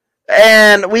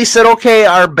 And we said, okay,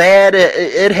 our bad,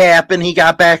 it happened. He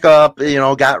got back up,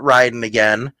 got riding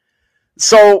again.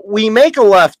 So we make a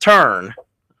left turn.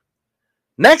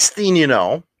 Next thing you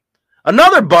know,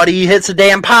 another buddy hits a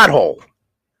damn pothole.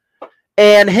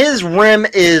 And his rim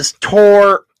is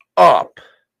tore up.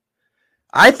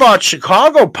 I thought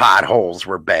Chicago potholes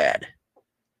were bad.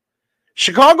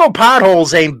 Chicago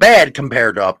potholes ain't bad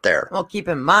compared to up there. Well, keep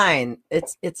in mind,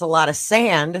 it's a lot of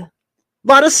sand. A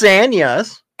lot of sand,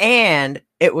 yes. And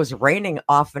it was raining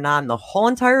off and on the whole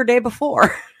entire day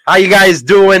before. How you guys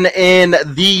doing in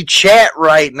the chat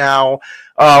right now?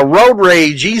 Road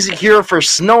Rage, easy cure for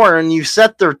snoring. You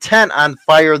set their tent on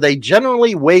fire, they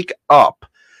generally wake up.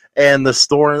 And the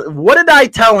storm. What did I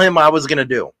tell him I was going to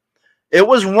do? It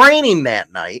was raining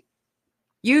that night.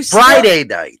 Friday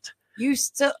night. You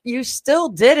still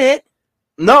did it.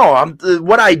 No,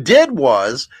 what I did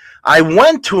was I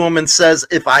went to him and says,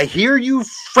 if I hear you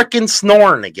freaking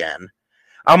snoring again,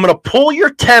 I'm going to pull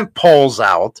your tent poles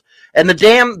out, and the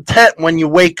damn tent when you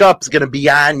wake up is going to be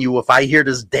on you if I hear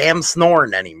this damn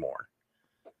snoring anymore.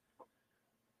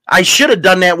 I should have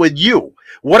done that with you.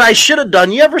 What I should have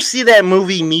done, you ever see that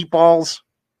movie Meatballs?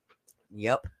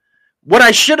 Yep. What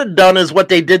I should have done is what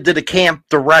they did to the camp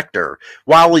director.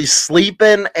 While he's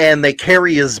sleeping and they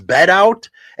carry his bed out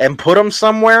and put him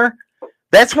somewhere.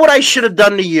 That's what I should have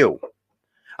done to you.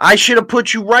 I should have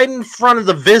put you right in front of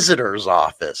the visitor's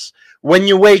office. When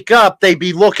you wake up, they'd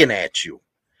be looking at you.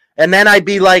 And then I'd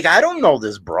be like, I don't know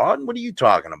this broad. What are you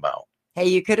talking about? Hey,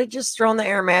 you could have just thrown the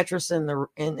air mattress in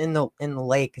the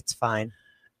lake. It's fine.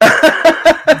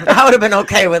 I would have been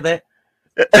okay with it.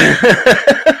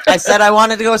 I said I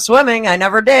wanted to go swimming. I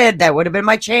never did. That would have been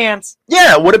my chance.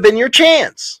 Yeah, it would have been your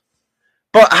chance.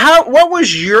 But what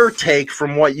was your take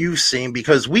from what you've seen?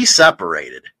 Because we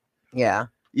separated. Yeah.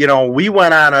 You know, we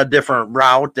went on a different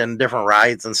route and different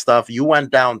rides and stuff. You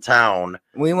went downtown.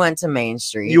 We went to Main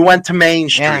Street. You went to Main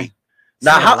Street. Yeah.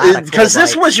 Now, because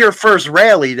this was your first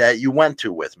rally that you went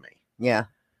to with me. Yeah.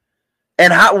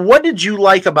 And what did you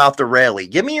like about the rally?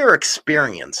 Give me your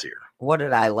experience here. What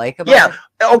did I like about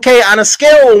it? Okay, on a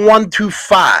scale of 1 to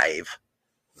 5,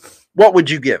 what would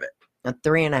you give it? A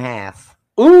 3.5.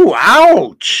 Ooh,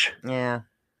 ouch. Yeah.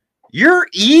 You're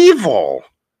evil.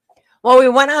 Well, we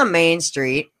went on Main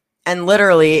Street, and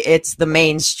literally it's the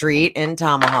main street in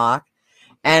Tomahawk,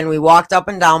 and we walked up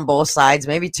and down both sides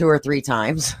maybe 2 or 3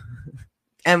 times,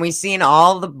 and we seen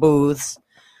all the booths.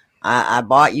 I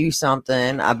bought you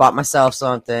something. I bought myself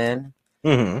something.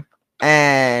 Mm-hmm.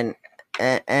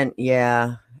 And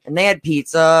yeah, and they had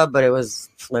pizza, but it was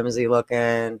flimsy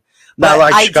looking. Not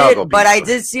like Chicago but I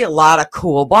pizza. did see a lot of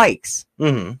cool bikes.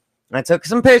 Mm-hmm. I took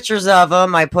some pictures of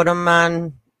them. I put them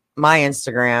on my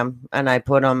Instagram, and I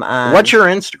put them on. What's your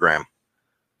Instagram?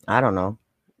 I don't know.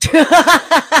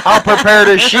 How prepared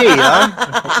is she,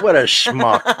 huh? What a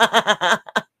schmuck.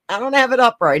 I don't have it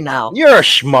up right now. You're a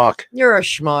schmuck. You're a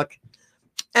schmuck.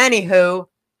 Anywho,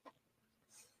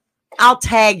 I'll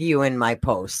tag you in my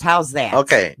post. How's that?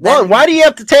 Okay. Well, why do you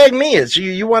have to tag me? It's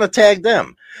you want to tag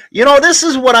them. You know, this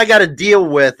is what I got to deal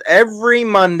with every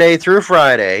Monday through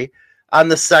Friday on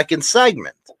the second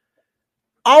segment.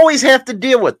 Always have to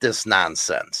deal with this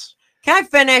nonsense. Can I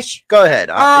finish? Go ahead.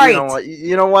 All right.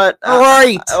 You know what? All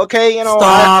right. Okay, you know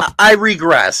Stop. I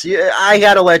regress. I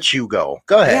got to let you go.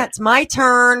 Go ahead. Yeah, it's my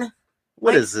turn.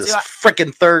 What is this?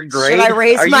 Freaking third grade? Should I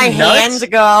raise Are you my nuts? hand to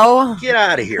go? Get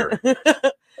out of here.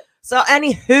 So,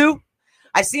 anywho,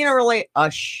 I seen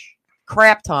a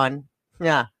crap ton.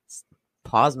 Yeah,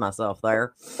 pause myself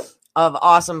there. Of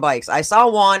awesome bikes. I saw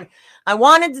one. I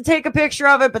wanted to take a picture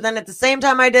of it, but then at the same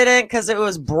time I didn't because it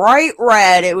was bright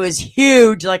red. It was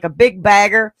huge, like a big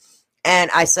bagger. And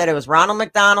I said it was Ronald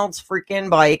McDonald's freaking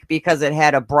bike because it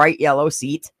had a bright yellow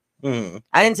seat. Mm-hmm.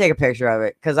 I didn't take a picture of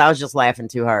it because I was just laughing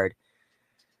too hard.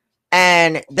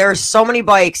 And there's so many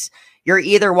bikes. You're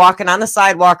either walking on the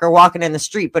sidewalk or walking in the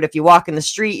street. But if you walk in the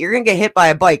street, you're going to get hit by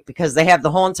a bike because they have the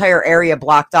whole entire area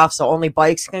blocked off. So only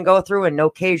bikes can go through and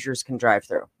no cagers can drive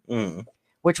through,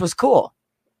 which was cool.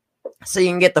 So you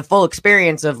can get the full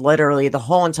experience of literally the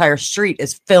whole entire street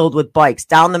is filled with bikes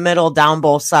down the middle, down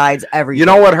both sides, everything. You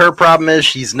know what her problem is?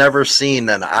 She's never seen,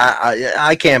 and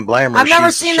I can't blame her. I've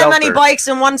never seen that many bikes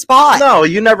in one spot. No,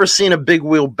 you never seen a big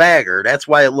wheel bagger. That's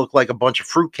why it looked like a bunch of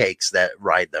fruitcakes that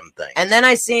ride them things. And then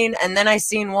I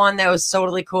seen one that was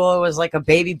totally cool. It was like a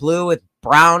baby blue with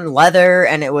brown leather,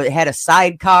 and it had a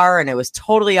sidecar, and it was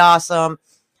totally awesome.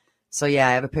 So yeah,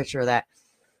 I have a picture of that.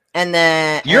 And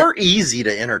then you're easy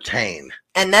to entertain.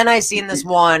 And then I seen this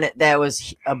one that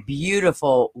was a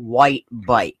beautiful white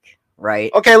bike,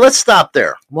 right? Okay, let's stop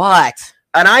there. What?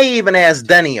 And I even asked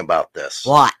Denny about this.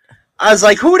 What? I was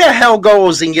like, who the hell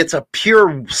goes and gets a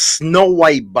pure snow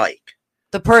white bike?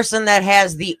 The person that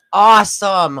has the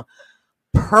awesome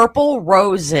purple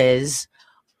roses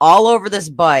all over this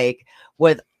bike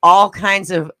with all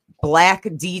kinds of black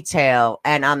detail,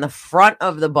 and on the front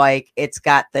of the bike it's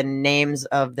got the names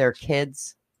of their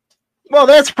kids. Well,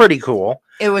 that's pretty cool.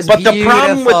 It was but beautiful. The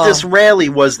problem with this rally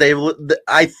was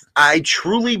I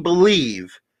truly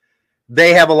believe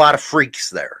they have a lot of freaks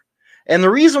there. And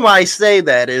the reason why I say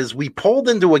that is we pulled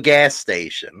into a gas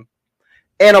station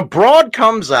and a broad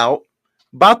comes out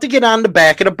about to get on the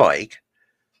back of the bike,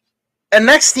 and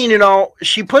next thing you know,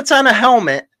 she puts on a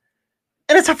helmet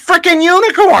and it's a freaking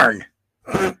unicorn.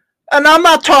 And I'm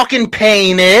not talking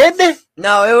painted.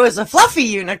 No, it was a fluffy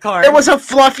unicorn. It was a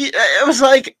fluffy. It was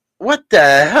like, what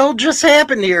the hell just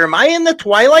happened here? Am I in the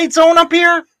Twilight Zone up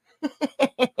here?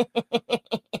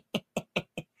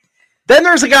 Then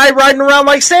there's a guy riding around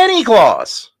like Santa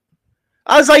Claus.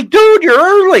 I was like, dude, you're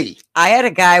early. I had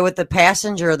a guy with the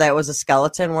passenger that was a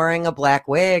skeleton wearing a black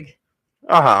wig.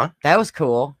 Uh-huh. That was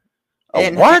cool.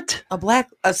 What?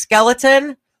 A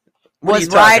skeleton was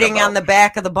riding on the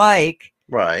back of the bike.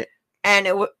 Right.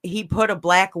 And he put a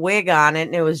black wig on it,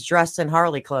 and it was dressed in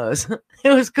Harley clothes.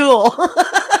 It was cool.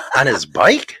 On his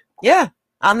bike? Yeah,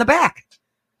 on the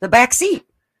back seat.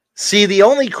 See, the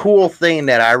only cool thing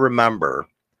that I remember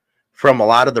from a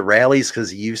lot of the rallies,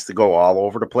 because he used to go all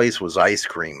over the place, was Ice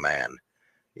Cream Man.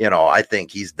 You know, I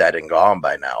think he's dead and gone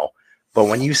by now. But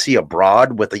when you see a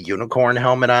broad with a unicorn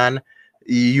helmet on,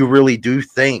 you really do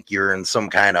think you're in some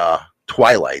kind of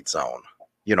Twilight Zone.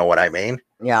 You know what I mean?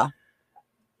 Yeah.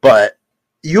 But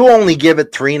you only give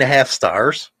it 3.5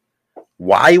 stars.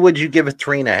 Why would you give it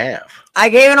 3.5? I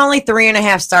gave it only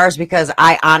 3.5 stars because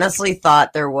I honestly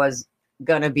thought there was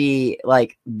gonna be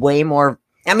like way more.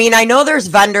 I mean, I know there's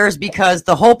vendors because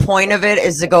the whole point of it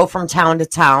is to go from town to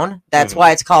town. That's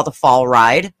why it's called a fall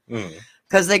ride,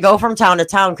 because they go from town to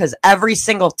town because every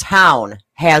single town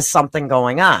has something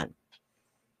going on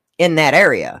in that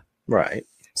area. Right.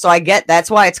 So I get that's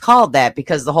why it's called that,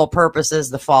 because the whole purpose is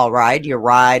the fall ride. You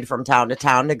ride from town to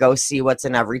town to go see what's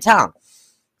in every town.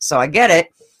 So I get it.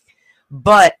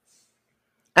 But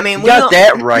I mean, you got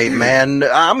that right, man.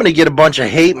 I'm gonna get a bunch of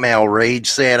hate mail rage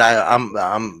saying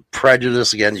I'm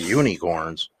prejudiced against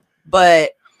unicorns.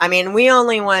 But I mean, we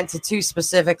only went to 2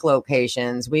 specific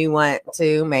locations. We went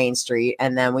to Main Street,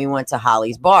 and then we went to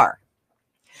Holly's Bar.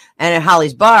 And at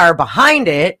Holly's Bar, behind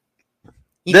it,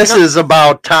 this is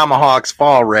about Tomahawk's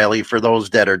Fall Rally for those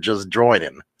that are just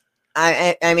joining.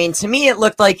 I mean, to me, it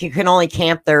looked like you can only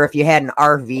camp there if you had an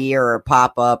RV or a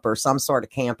pop-up or some sort of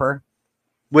camper.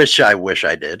 I wish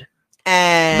I did.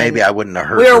 And maybe I wouldn't have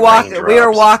heard. We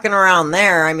were walking around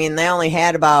there. I mean, they only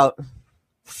had about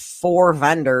 4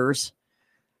 vendors.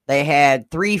 They had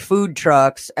 3 food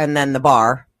trucks and then the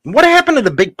bar. What happened to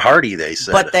the big party? They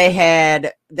said, but they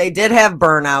did have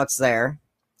burnouts there,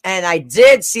 and I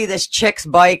did see this chick's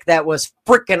bike that was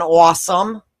freaking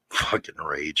awesome. Fucking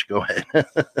rage. Go ahead.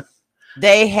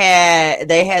 They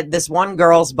had this one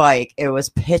girl's bike. It was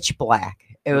pitch black.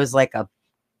 It was like a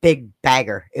big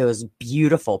bagger. It was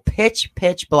beautiful. Pitch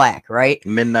black, right?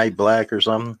 Midnight black or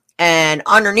something. And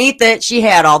underneath it, she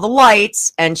had all the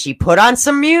lights, and she put on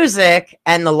some music,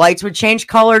 and the lights would change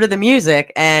color to the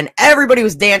music, and everybody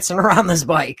was dancing around this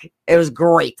bike. It was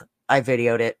great. I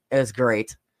videoed it. It was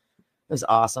great. It was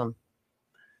awesome.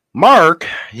 Mark,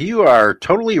 you are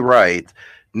totally right.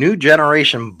 New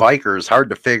generation bikers, hard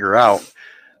to figure out.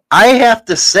 I have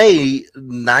to say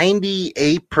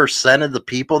 98% of the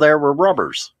people there were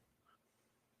rubbers.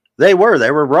 They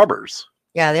were rubbers.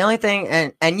 Yeah, the only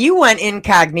thing, and you went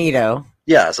incognito.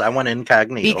 Yes, I went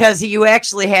incognito. Because you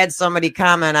actually had somebody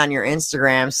comment on your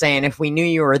Instagram saying if we knew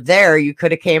you were there, you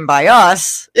could have came by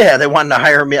us. Yeah, they wanted to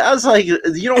hire me. I was like, you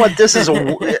know what? This is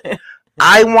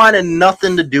I wanted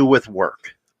nothing to do with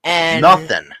work. And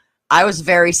nothing. I was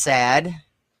very sad.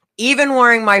 Even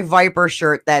wearing my Viper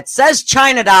shirt that says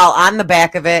China Doll on the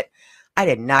back of it, I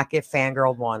did not get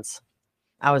fangirled once.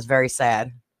 I was very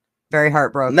sad. Very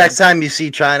heartbroken. Next time you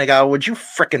see China Doll, would you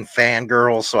frickin'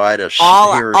 fangirl? So I had to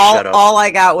hear her shut up. All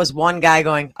I got was one guy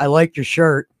going, I like your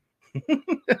shirt.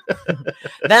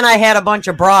 Then I had a bunch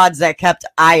of broads that kept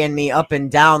eyeing me up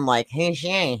and down like, who's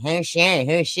she? Who's she?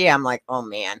 Who's she? I'm like, oh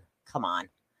man, come on.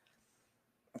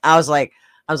 I was like,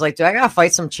 do I gotta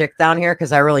fight some chick down here?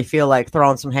 Because I really feel like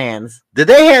throwing some hands. Did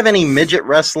they have any midget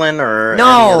wrestling or any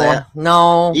of that?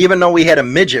 No. Even though we had a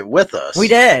midget with us. We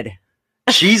did.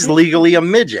 She's legally a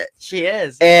midget. She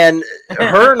is. And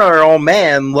her and her old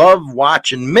man love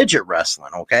watching midget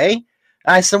wrestling, okay?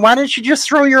 I said, why didn't you just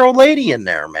throw your old lady in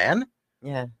there, man?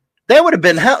 Yeah. That would have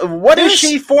been hell. What is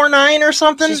she, 4'9" or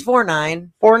something? She's 4'9".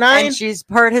 4'9"? And she's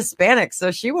part Hispanic,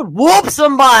 so she would whoop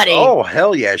somebody. Oh,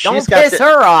 hell yeah. Don't piss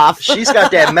her off. She's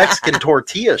got that Mexican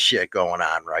tortilla shit going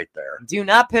on right there. Do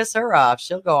not piss her off.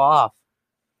 She'll go off.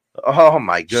 Oh,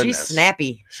 my goodness. She's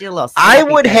snappy. She's a little snappy. I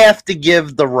would have to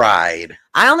give the ride.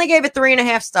 I only gave it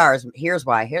 3.5 stars. Here's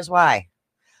why.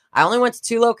 I only went to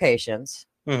 2 locations.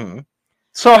 Mm-hmm.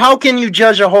 So how can you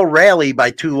judge a whole rally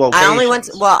by 2 locations? I only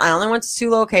went to 2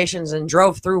 locations and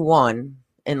drove through one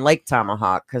in Lake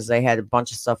Tomahawk because they had a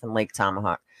bunch of stuff in Lake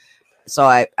Tomahawk. So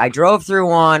I drove through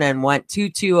one and went to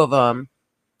 2 of them.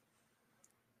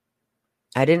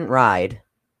 I didn't ride.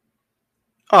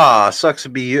 Aw, sucks to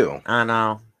be you. I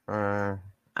know. I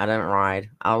didn't ride.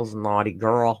 I was a naughty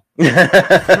girl.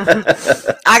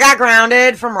 I got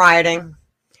grounded from riding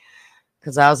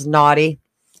because I was naughty.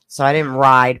 So I didn't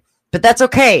ride. But that's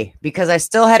okay because I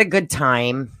still had a good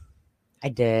time. I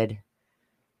did.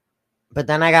 But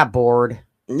then I got bored.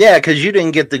 Yeah, because you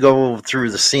didn't get to go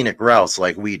through the scenic routes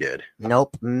like we did.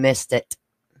 Nope, missed it.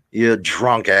 You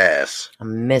drunk ass. I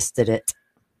missed it.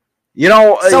 You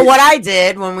know. So what I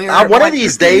did when we were one of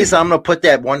these days, I'm gonna put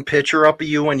that one picture up of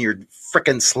you when you're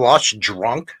freaking slush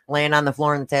drunk, laying on the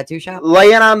floor in the tattoo shop.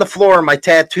 Laying on the floor in my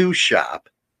tattoo shop.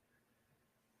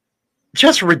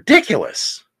 Just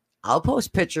ridiculous. I'll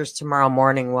post pictures tomorrow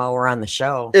morning while we're on the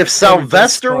show. If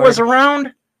Sylvester was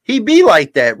around, he'd be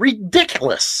like that.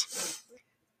 Ridiculous.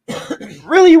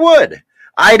 Really would.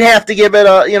 I'd have to give it a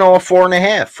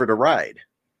 4.5 for the ride.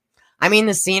 I mean,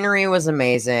 the scenery was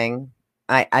amazing.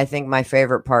 I think my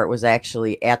favorite part was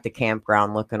actually at the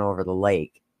campground looking over the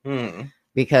lake.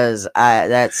 because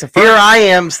that's the Here first. I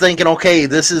am thinking, okay,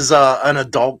 this is an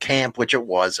adult camp, which it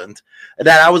wasn't.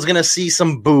 That I was gonna see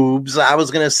some boobs. I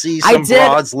was gonna see some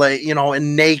broads,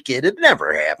 and naked. It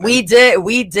never happened. We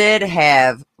did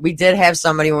have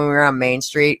somebody when we were on Main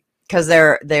Street, because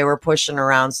they were pushing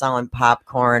around selling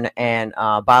popcorn and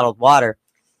bottled water,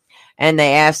 and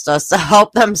they asked us to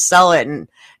help them sell it, and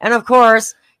of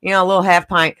course, a little half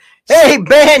pint. Hey,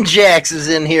 Banjax is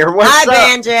in here. What's Hi,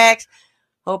 up? Banjax.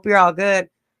 Hope you're all good.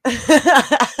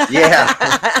 Yeah.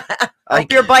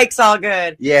 Hope your bike's all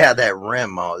good. Yeah, that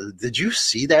rim. Did you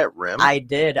see that rim? I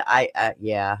did.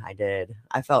 Yeah, I did.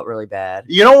 I felt really bad.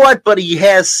 You know what? But he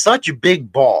has such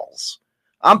big balls.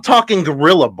 I'm talking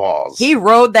gorilla balls. He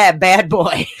rode that bad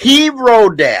boy. He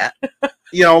rode that,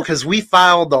 because we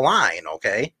filed the line,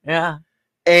 okay? Yeah.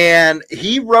 And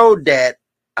he rode that,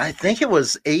 I think it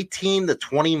was 18 to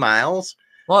 20 miles.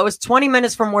 Well, it was 20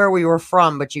 minutes from where we were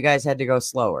from, but you guys had to go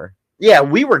slower. Yeah,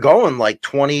 we were going like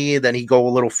 20, then he'd go a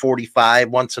little 45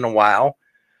 once in a while.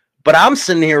 But I'm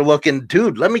sitting here looking,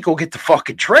 dude, let me go get the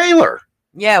fucking trailer.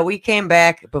 Yeah, we came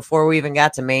back before we even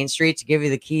got to Main Street to give you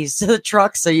the keys to the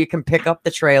truck so you can pick up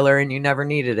the trailer, and you never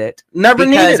needed it. Never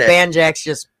needed it. Because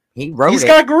Banjax he rode He's it.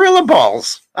 got gorilla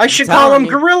balls. I should call him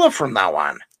you. Gorilla from now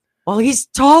on. Well, he's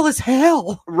tall as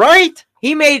hell. Right?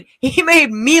 He made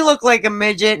me look like a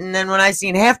midget, and then when I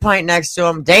seen Half Pint next to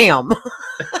him, damn.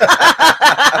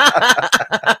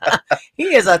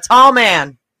 He is a tall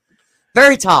man.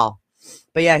 Very tall.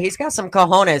 But yeah, he's got some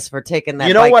cojones for taking that.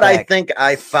 You know bike what? back. I think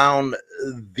I found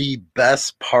the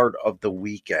best part of the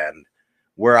weekend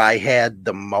where I had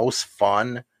the most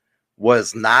fun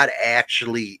was not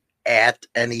actually at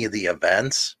any of the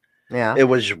events. Yeah. It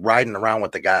was riding around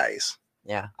with the guys.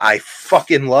 Yeah. I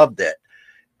fucking loved it.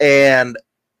 And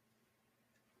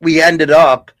we ended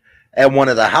up at one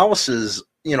of the houses,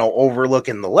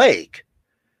 overlooking the lake.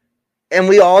 And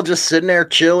we all just sitting there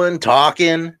chilling,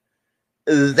 talking.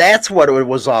 That's what it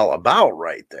was all about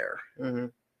right there. Mm-hmm.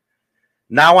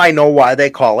 Now I know why they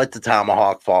call it the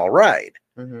Tomahawk Fall Ride.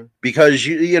 Mm-hmm. Because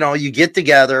you get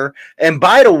together. And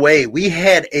by the way, we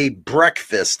had a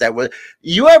breakfast that was,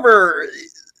 you ever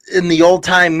in the old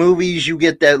time movies, you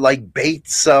get that like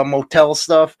Bates motel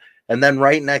stuff. And then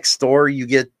right next door, you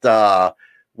get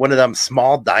one of them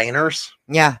small diners.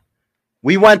 Yeah.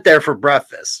 We went there for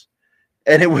breakfast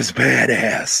and it was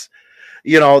badass.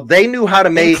 They knew how to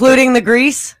make, including the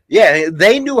grease. Yeah.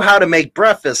 They knew how to make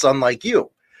breakfast. Unlike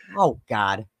you. Oh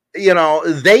God.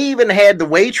 They even had the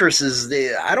waitresses.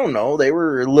 I don't know. They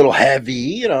were a little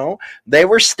heavy, they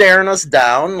were staring us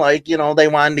down like, they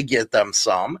wanted to get them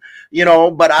some,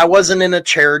 but I wasn't in a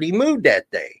charity mood that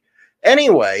day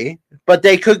anyway, but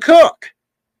they could cook.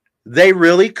 They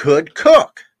really could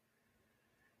cook.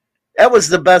 That was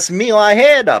the best meal I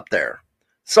had up there.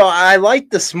 So I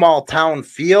liked the small town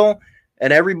feel,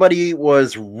 and everybody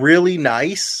was really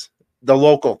nice. The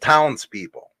local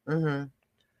townspeople. Mm-hmm.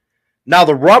 Now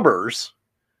the rubbers,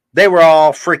 they were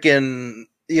all freaking,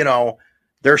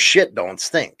 their shit don't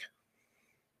stink.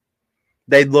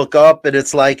 They'd look up and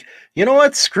it's like, you know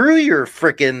what? Screw your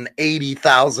freaking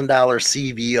 $80,000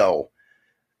 CVO.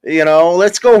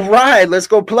 Let's go ride. Let's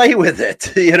go play with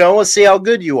it. Let's see how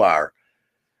good you are.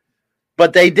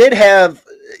 But they did have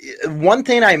one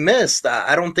thing I missed.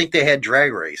 I don't think they had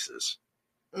drag races.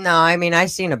 No, I mean, I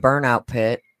seen a burnout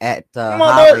pit at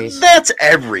Holly's. That's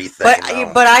everything.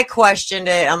 But I questioned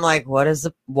it. I'm like, what is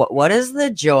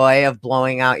the joy of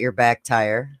blowing out your back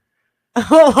tire?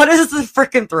 What is the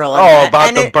freaking thrill?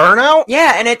 About the burnout?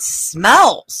 Yeah, and it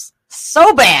smells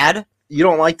so bad. You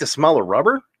don't like the smell of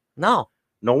rubber? No.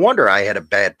 No wonder I had a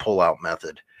bad pull-out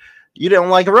method. You don't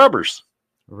like rubbers.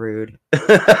 Rude.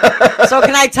 So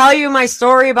can I tell you my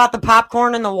story about the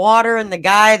popcorn and the water and the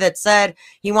guy that said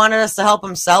he wanted us to help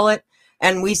him sell it?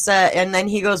 And we said, and then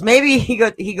he goes, maybe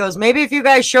if you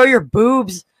guys show your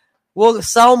boobs, we'll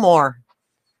sell more.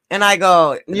 And I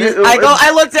go,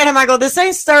 I looked at him. I go, this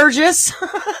ain't Sturgis.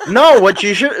 No, what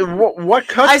you should, what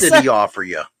cut did he offer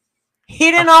you?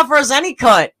 He didn't offer us any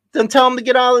cut. Then tell him to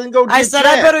get out and go. I said,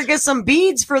 I better get some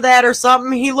beads for that or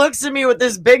something. He looks at me with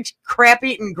this big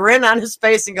crap-eating grin on his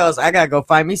face and goes, I gotta go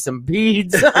find me some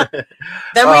beads.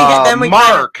 then we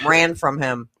Mark ran from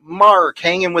him. Mark,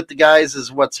 hanging with the guys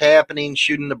is what's happening,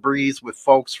 shooting the breeze with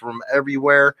folks from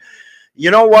everywhere.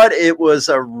 You know what? It was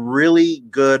a really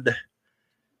good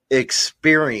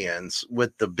experience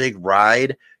with the big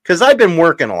ride because I've been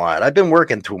working a lot. I've been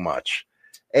working too much.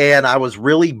 And I was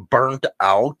really burnt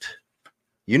out.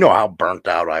 You know how burnt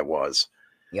out I was.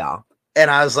 Yeah.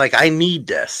 And I was like, I need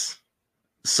this.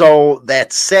 So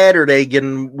that Saturday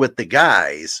getting with the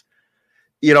guys,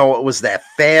 it was that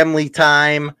family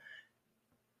time.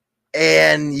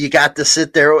 and you got to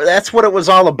sit there. That's what it was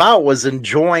all about, was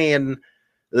enjoying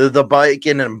the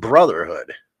biking and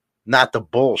brotherhood, not the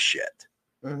bullshit.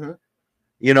 Mm-hmm.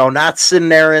 You know, not sitting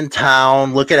there in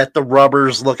town, looking at the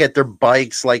rubbers, look at their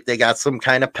bikes like they got some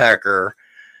kind of pecker.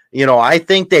 You know, I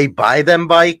think they buy them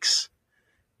bikes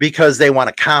because they want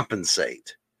to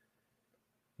compensate.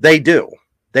 They do.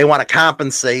 They want to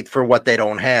compensate for what they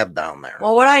don't have down there.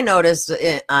 Well, what I noticed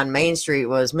on Main Street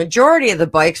was majority of the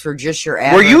bikes were just your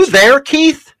average. Were you there,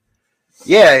 Keith?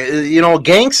 Yeah, you know,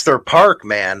 Gangster Park,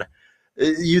 man.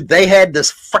 They had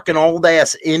this fucking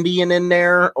old-ass Indian in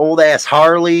there, old-ass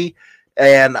Harley,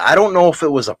 and I don't know if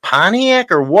it was a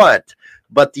Pontiac or what,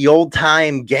 but the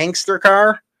old-time gangster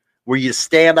car where you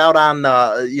stand out on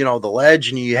the, you know, the ledge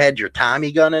and you had your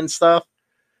Tommy gun and stuff,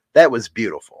 that was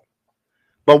beautiful.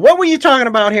 But what were you talking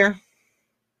about here?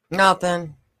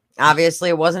 Nothing. Obviously,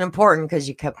 it wasn't important because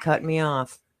you kept cutting me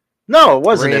off. No, it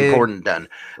wasn't Rude. important then.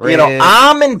 Rude. You know,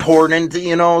 I'm important.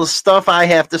 You know, stuff I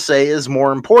have to say is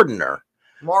more importanter.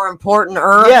 More important,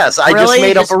 Yes, I really? just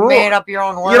made up a rule. Made up your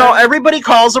own word. You know, everybody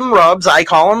calls them rubs. I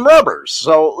call them rubbers.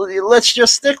 So let's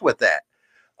just stick with that.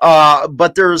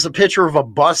 But there's a picture of a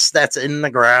bus that's in the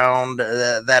ground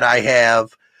that I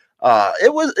have.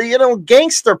 It was, you know,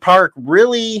 Gangster Park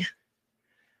really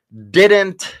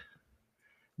didn't.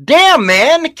 Damn,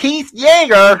 man, Keith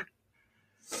Yeager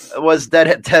was dead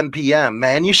at 10 p.m.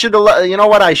 Man, you should have. You know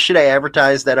what? I should have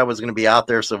advertised that I was going to be out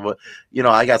there. So, you know,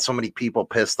 I got so many people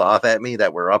pissed off at me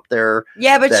that were up there.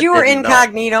 Yeah, but that you were didn't know.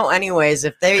 incognito anyways.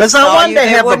 If they 'Cause I saw wanted you, to they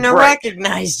have a wouldn't have break.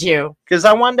 recognized you. Because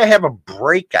I wanted to have a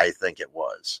break, I think it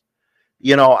was.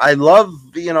 You know, I love,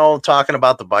 you know, talking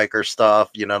about the biker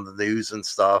stuff, you know, the news and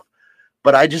stuff,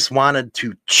 but I just wanted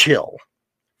to chill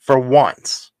for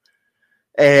once.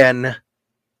 And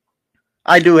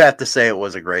I do have to say it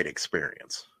was a great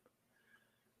experience.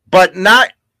 But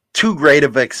not too great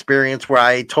of an experience where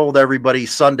I told everybody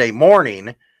Sunday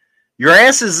morning, your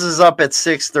asses is up at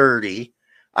 6:30.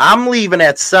 I'm leaving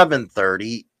at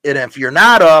 7:30. And if you're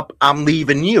not up, I'm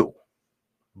leaving you.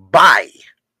 Bye.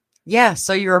 Yeah,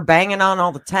 so you were banging on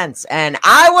all the tents, and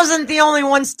I wasn't the only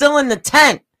one still in the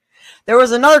tent. There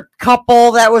was another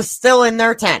couple that was still in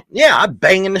their tent. Yeah, I'm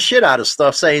banging the shit out of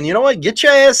stuff saying, you know what, get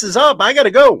your asses up. I got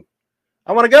to go.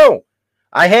 I want to go.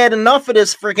 I had enough of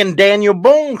this freaking Daniel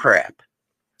Boone crap.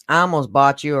 I almost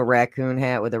bought you a raccoon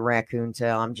hat with a raccoon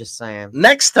tail. I'm just saying.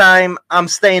 Next time, I'm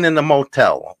staying in the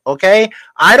motel, okay?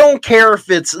 I don't care if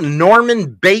it's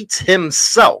Norman Bates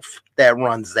himself that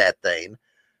runs that thing.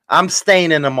 I'm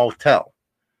staying in a motel.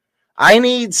 I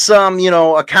need some, you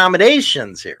know,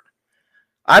 accommodations here.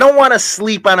 I don't want to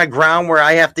sleep on a ground where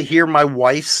I have to hear my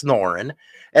wife snoring,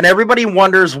 and everybody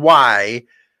wonders why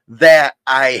that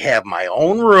I have my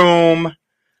own room.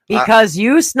 Because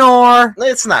you snore.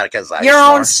 It's not because I Your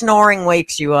snore. own snoring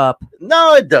wakes you up.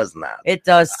 No, it does not. It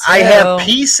does too. I have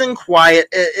peace and quiet.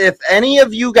 If any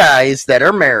of you guys that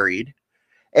are married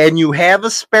and you have a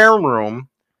spare room,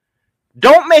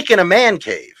 don't make it a man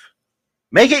cave.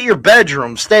 Make it your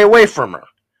bedroom. Stay away from her.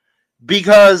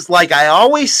 Because, like I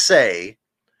always say,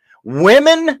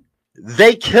 women,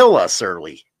 they kill us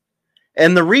early.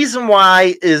 And the reason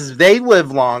why is they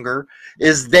live longer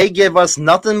is they give us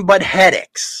nothing but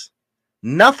headaches.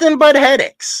 Nothing but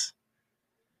headaches.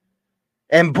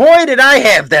 And boy, did I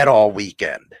have that all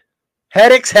weekend.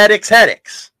 Headaches, headaches,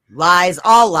 headaches. Lies,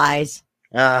 all lies.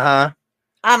 Uh-huh.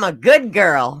 I'm a good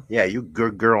girl. Yeah, you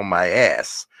good girl my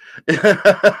ass.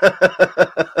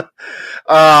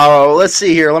 Let's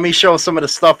see here. Let me show some of the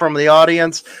stuff from the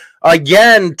audience.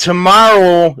 Again,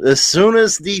 tomorrow, as soon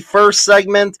as the first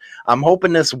segment, I'm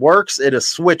hoping this works, it'll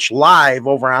switch live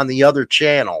over on the other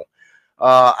channel.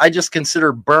 I just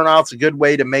consider burnouts a good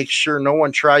way to make sure no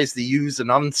one tries to use an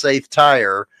unsafe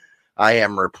tire. I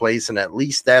am replacing, at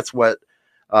least that's what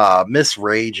Miss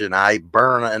Rage and I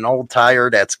burn an old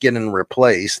tire that's getting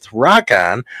replaced. Rock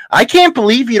on. I can't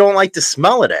believe you don't like the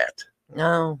smell of that.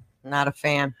 No, not a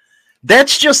fan.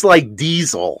 That's just like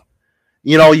diesel.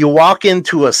 You know, you walk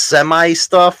into a semi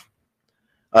truck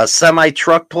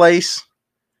place,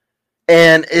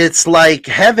 and it's like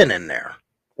heaven in there.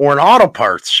 Or an auto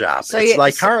parts shop. So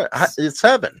it's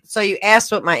heaven. So you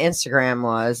asked what my Instagram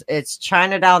was. It's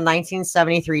Chinatown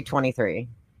 1973-23.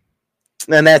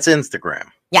 And that's Instagram.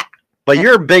 Yeah. But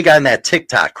you're big on that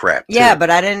TikTok crap, too. Yeah,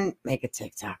 but I didn't make a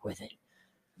TikTok with it.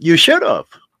 You should have.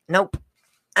 Nope.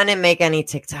 I didn't make any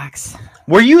TikToks.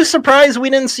 Were you surprised we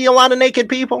didn't see a lot of naked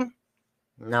people?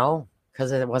 No,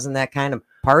 because it wasn't that kind of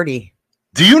party.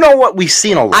 Do you know what we've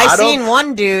seen a lot of? I seen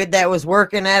one dude that was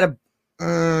working at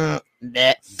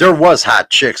Blech. There was hot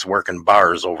chicks working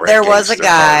bars over. There at was a Gangster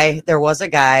guy. Bar. There was a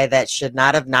guy that should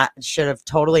have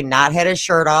totally not had his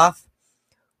shirt off,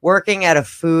 working at a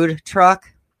food truck.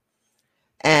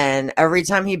 And every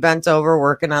time he bent over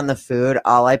working on the food,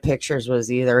 all I pictures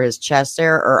was either his chest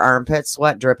hair or armpit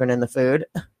sweat dripping in the food.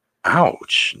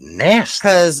 Ouch, nasty.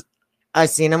 Because I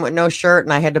seen him with no shirt,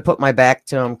 and I had to put my back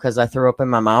to him because I threw up in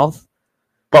my mouth.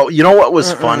 But you know what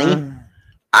was funny?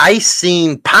 I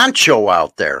seen Pancho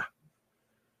out there.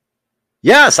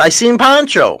 Yes, I seen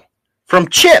Pancho from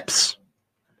Chips.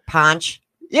 Ponch.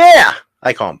 Yeah,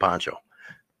 I call him Pancho.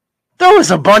 There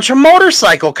was a bunch of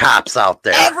motorcycle cops out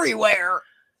there. Everywhere.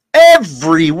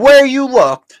 Everywhere you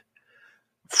looked.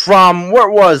 From, where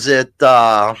was it?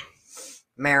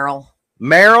 Merrill.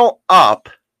 Merrill up.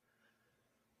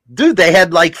 Dude, they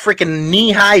had like freaking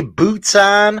knee-high boots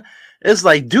on. It's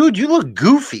like, dude, you look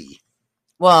goofy.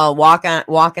 Well,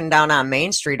 walking down on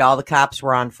Main Street, all the cops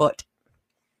were on foot,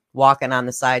 walking on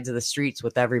the sides of the streets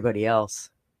with everybody else.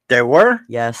 They were?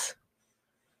 Yes.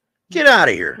 Get out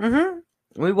of here.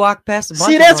 Mm-hmm. We walked past a bunch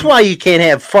See, of that's them. why you can't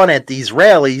have fun at these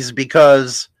rallies,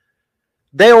 because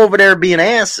they over there being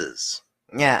asses.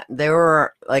 Yeah, they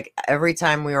were like, every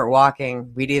time we were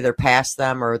walking, we'd either pass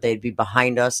them or they'd be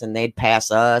behind us and they'd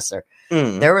pass us. Or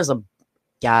there was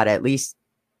at least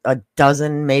a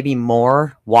dozen, maybe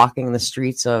more, walking the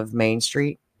streets of Main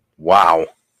Street. Wow.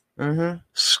 Mm-hmm.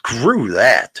 Screw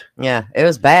that. Yeah, it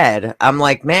was bad. I'm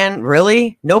like, man,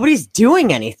 really? Nobody's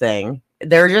doing anything.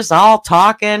 They're just all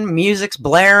talking, music's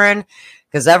blaring,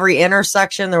 because every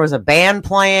intersection there was a band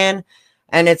playing,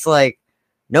 and it's like,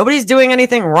 nobody's doing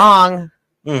anything wrong.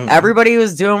 Everybody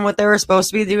was doing what they were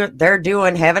supposed to be doing. They're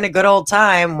doing, having a good old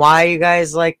time. Why you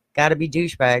guys like gotta be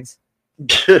douchebags?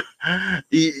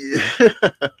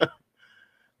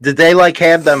 Did they like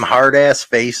have them hard ass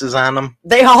faces on them?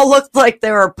 They all looked like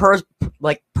they were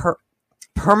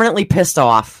permanently pissed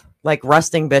off, like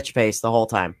resting bitch face the whole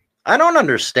time. I don't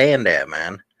understand that,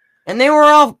 man. And they were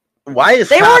all, Why is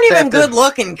they cops weren't even have to- good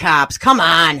looking cops. Come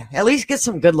on, at least get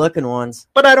some good looking ones.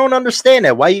 But I don't understand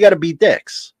that. Why you got to be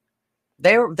dicks?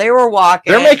 They were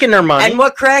walking. They're making their money. And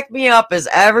what cracked me up is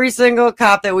every single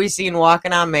cop that we seen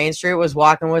walking on Main Street was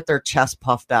walking with their chest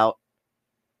puffed out.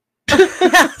 So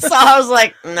I was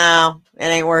like, no, it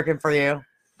ain't working for you.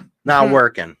 Not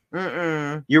working.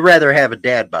 Mm-mm. You'd rather have a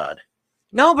dad bod.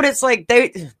 No, but it's like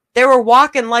they were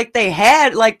walking like they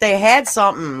had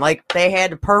something, like they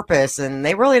had a purpose, and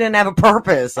they really didn't have a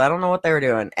purpose. I don't know what they were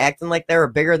doing, acting like they were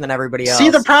bigger than everybody else. See,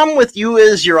 the problem with you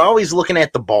is you're always looking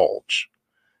at the bulge.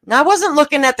 No, I wasn't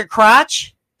looking at the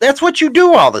crotch. That's what you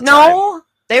do all the time. No,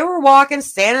 they were walking,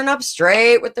 standing up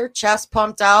straight with their chest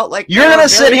pumped out. Like You're they were gonna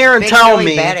sit really here and big, tell really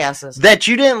me badasses. that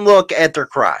you didn't look at their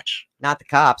crotch. Not the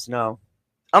cops, no.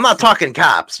 I'm not talking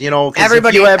cops, you know, because if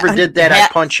Everybody- you ever did that, ha- I'd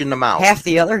punch you in the mouth. Half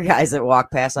the other guys that walk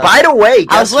past us. By the way,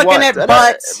 I was guess looking what? at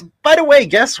butts. By the way,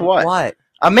 guess what? What?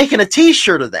 I'm making a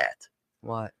t-shirt of that.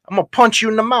 What? I'm going to punch you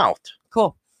in the mouth.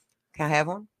 Cool. Can I have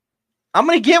one? I'm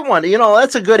going to get one. You know,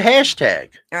 that's a good hashtag.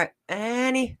 All right.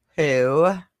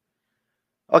 Anywho.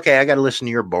 Okay, I got to listen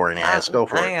to your boring ass. Go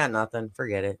for I it. got nothing.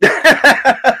 Forget it.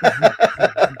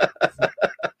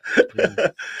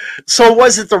 So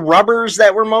was it the rubbers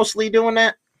that were mostly doing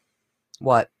that?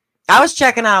 What? I was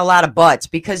checking out a lot of butts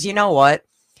because you know what?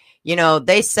 You know,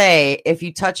 they say if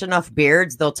you touch enough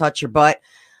beards, they'll touch your butt.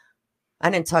 I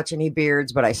didn't touch any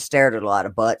beards, but I stared at a lot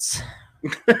of butts.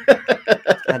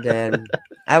 I did.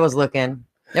 I was looking.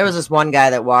 There was this one guy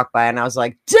that walked by and I was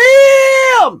like,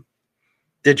 damn!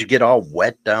 Did you get all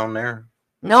wet down there?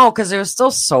 No, because it was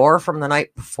still sore from the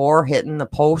night before hitting the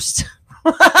post.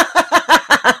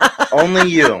 Only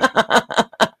you.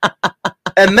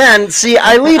 And then, see,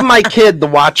 I leave my kid to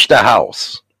watch the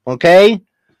house, okay?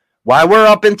 While we're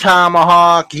up in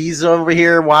Tomahawk, he's over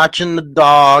here watching the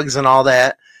dogs and all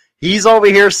that. He's over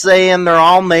here saying they're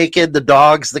all naked, the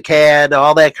dogs, the cat,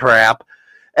 all that crap.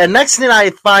 And next thing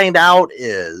I find out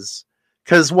is,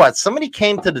 because what, somebody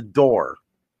came to the door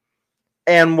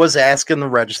and was asking the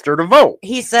register to vote.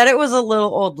 He said it was a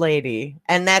little old lady,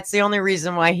 and that's the only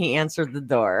reason why he answered the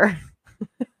door.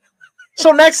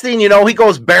 So next thing you know, he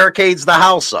goes barricades the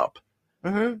house up.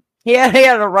 Mm-hmm. He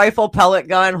had a rifle pellet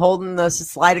gun holding the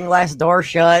sliding glass door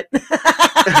shut.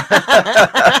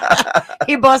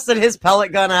 He busted his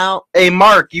pellet gun out. Hey,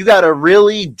 Mark, you got to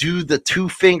really do the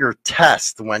 2-finger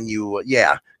test when you,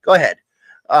 yeah, go ahead.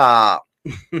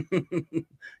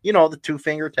 You know, the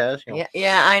 2-finger test. You know,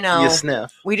 Yeah, I know. you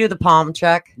sniff. We do the palm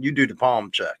check. You do the palm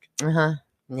check. Uh-huh.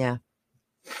 Yeah.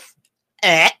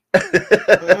 No,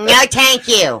 thank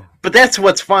you. But that's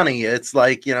what's funny. It's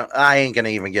like, you know, I ain't going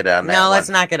to even get on that No, one. let's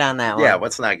not get on that one. Yeah,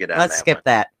 let's not get on Let's that skip one.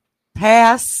 that.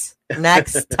 Pass.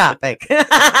 Next topic.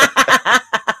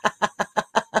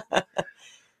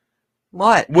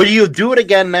 What? Would you do it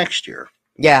again next year?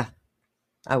 Yeah,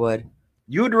 I would.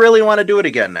 You would really want to do it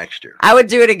again next year? I would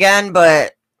do it again,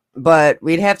 but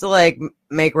we'd have to like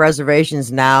make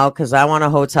reservations now because I want a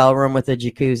hotel room with a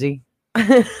jacuzzi.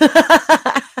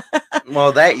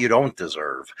 Well, that you don't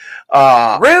deserve.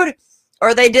 Rude.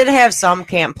 Or they did have some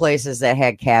camp places that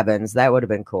had cabins. That would have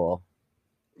been cool.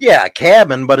 Yeah,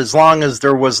 cabin, but as long as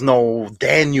there was no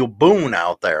Daniel Boone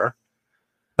out there.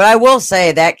 But I will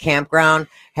say that campground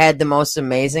had the most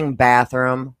amazing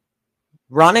bathroom,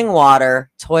 running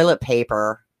water, toilet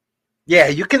paper. Yeah,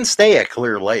 you can stay at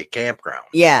Clear Lake Campground.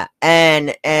 Yeah,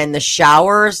 and the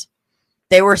showers,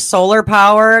 they were solar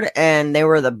powered, and they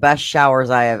were the best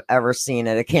showers I have ever seen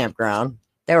at a campground.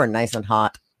 They were nice and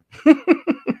hot.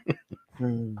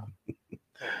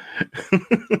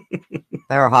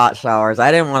 They were hot showers.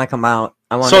 I didn't want to come out.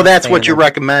 So that's what you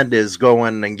recommend is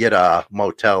going and get a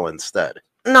motel instead.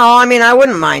 No, I mean, I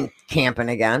wouldn't mind camping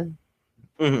again.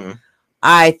 Mm-hmm.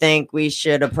 I think we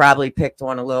should have probably picked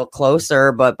one a little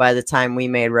closer, but by the time we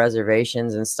made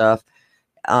reservations and stuff,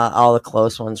 all the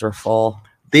close ones were full.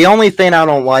 The only thing I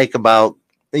don't like about,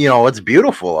 it's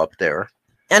beautiful up there.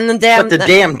 And the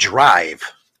damn drive.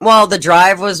 Well, the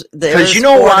drive was because you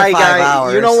know why,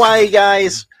 guys. You know why,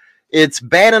 guys. It's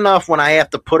bad enough when I have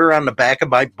to put her on the back of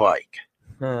my bike.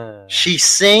 She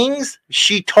sings,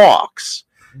 she talks.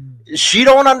 She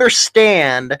don't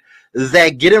understand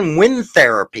that getting wind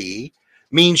therapy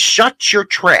means shut your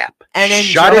trap and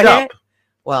shut it up.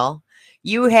 Well,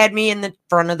 you had me in the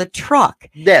front of the truck.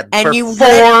 Yeah, and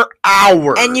for 4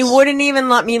 hours. And you wouldn't even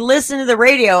let me listen to the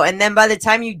radio. And then by the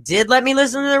time you did let me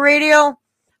listen to the radio,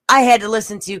 I had to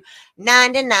listen to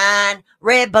 99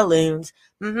 Red Balloons.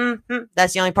 Mm-hmm.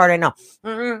 That's the only part I know.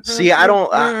 Mm-hmm. See, I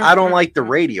don't like the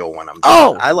radio when I'm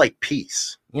done. I like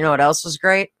peace. You know what else was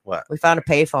great? What? We found a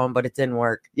payphone, but it didn't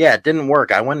work. Yeah, it didn't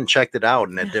work. I went and checked it out,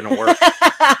 and it didn't work.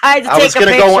 I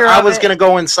was gonna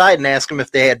go inside and ask them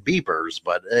if they had beepers,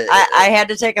 but I had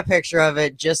to take a picture of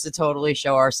it just to totally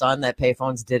show our son that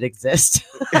payphones did exist.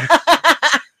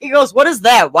 He goes, "What is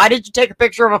that? Why did you take a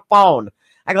picture of a phone?"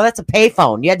 I go, "That's a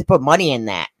payphone. You had to put money in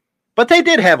that." But they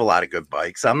did have a lot of good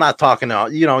bikes. I'm not talking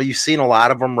about, you've seen a lot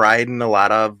of them riding, a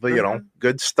lot of,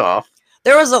 good stuff.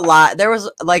 There was a lot. There was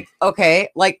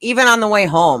even on the way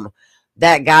home,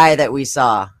 that guy that we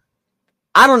saw,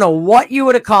 I don't know what you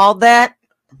would have called that.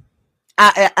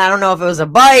 I don't know if it was a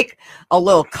bike, a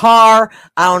little car,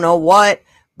 I don't know what,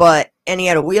 and he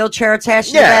had a wheelchair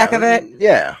attached to the back of it.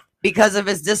 Yeah. Because of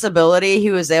his disability,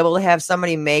 he was able to have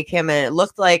somebody make him, and it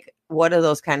looked like, what are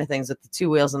those kind of things with the two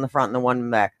wheels in the front and the one in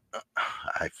the back?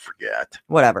 I forget.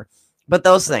 Whatever. But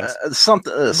those things.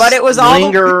 Something. But it was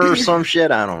Linger or some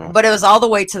shit. I don't know. But it was all the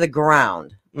way to the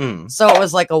ground. Mm. So it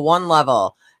was like a one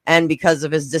level. And because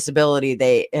of his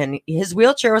disability, and his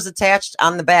wheelchair was attached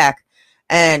on the back.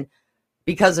 And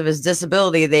because of his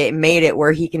disability, they made it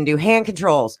where he can do hand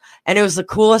controls. And it was the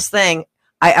coolest thing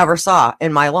I ever saw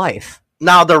in my life.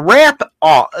 Now the wrap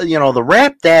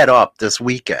that up this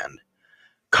weekend.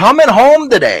 Coming home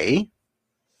today,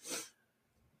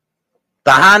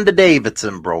 the Honda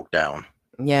Davidson broke down.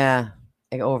 Yeah,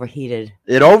 it overheated.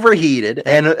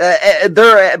 And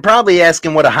they're probably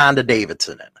asking what a Honda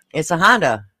Davidson is. It's a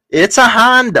Honda. It's a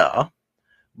Honda,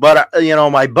 but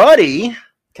my buddy,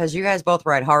 because you guys both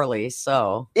ride Harleys,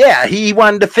 so yeah, he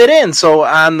wanted to fit in. So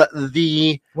on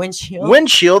the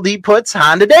windshield, he puts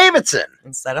Honda Davidson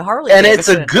instead of Harley, and it's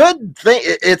a good thing.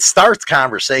 It starts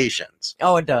conversations.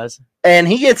 Oh, it does. And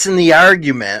he gets in the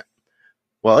argument.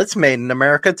 Well, it's made in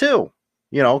America too,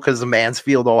 because of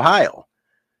Mansfield, Ohio.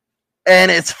 And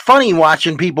it's funny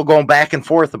watching people going back and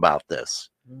forth about this.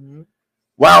 Mm-hmm.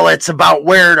 Well, it's about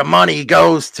where the money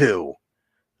goes to.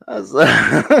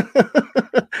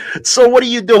 So what are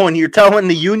you doing? You're telling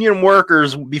the union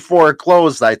workers before it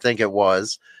closed, I think it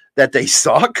was, that they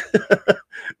suck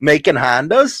making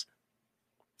Hondas?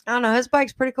 I don't know. His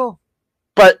bike's pretty cool.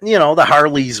 But, the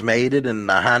Harleys made it and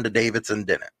the Honda Davidson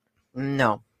didn't.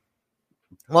 No.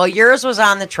 Well, yours was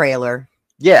on the trailer.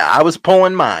 Yeah, I was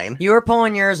pulling mine. You were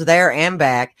pulling yours there and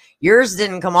back. Yours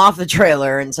didn't come off the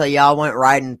trailer until y'all went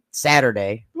riding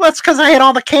Saturday. Well, that's because I had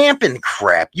all the camping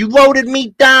crap. You loaded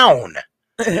me down.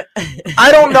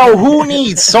 I don't know who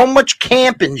needs so much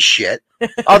camping shit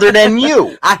other than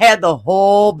you. I had the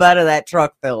whole bed of that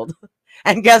truck filled.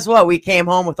 And guess what? We came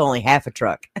home with only half a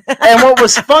truck. And what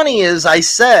was funny is I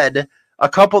said a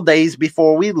couple days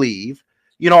before we leave,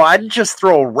 I'd just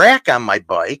throw a rack on my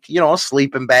bike, a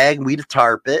sleeping bag, we'd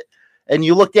tarp it, and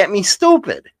you looked at me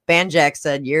stupid. Banjack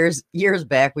said years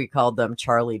back we called them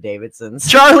Charlie Davidsons.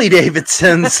 Charlie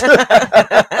Davidsons.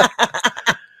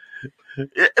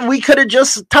 We could have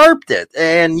just tarped it,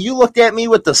 and you looked at me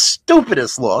with the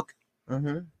stupidest look,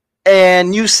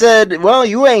 and you said, well,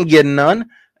 you ain't getting none.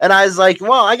 And I was like,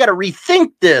 well, I got to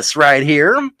rethink this right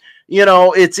here. You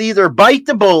know, it's either bite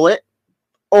the bullet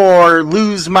or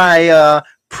lose my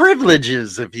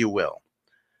privileges, if you will.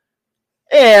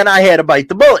 And I had to bite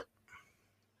the bullet.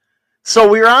 So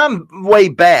we were on way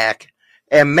back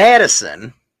at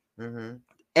Madison,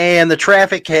 and the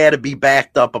traffic had to be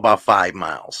backed up about 5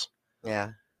 miles.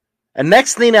 Yeah. And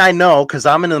next thing I know, because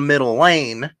I'm in the middle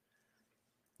lane,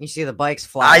 you see the bikes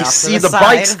fly. I see the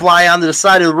bikes fly onto the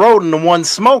side of the road and the one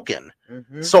smoking.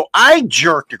 So I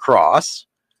jerked across,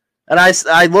 and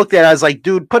I looked at it. I was like,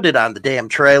 dude, put it on the damn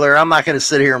trailer. I'm not going to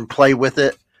sit here and play with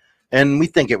it. And we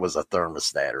think it was a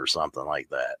thermostat or something like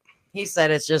that. He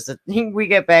said it's just we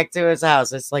get back to his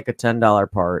house. It's like a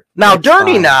 $10 part. Now,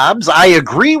 Dirty Knobs, I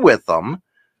agree with them.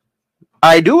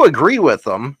 I do agree with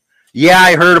them. Yeah,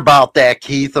 I heard about that,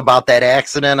 Keith, about that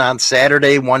accident on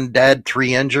Saturday. 1 dead,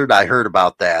 3 injured. I heard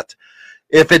about that.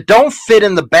 If it don't fit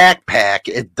in the backpack,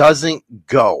 it doesn't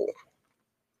go.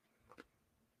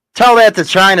 Tell that to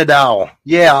China Doll.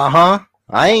 Yeah,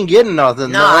 I ain't getting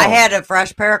nothing. No, I had a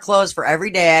fresh pair of clothes for every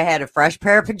day. I had a fresh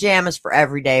pair of pajamas for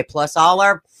every day, plus all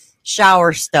our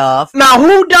shower stuff. Now,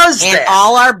 who does that? And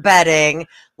all our bedding.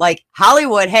 Like,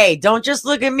 Hollywood, hey, don't just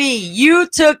look at me. You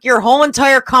took your whole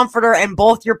entire comforter and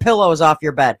both your pillows off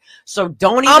your bed. So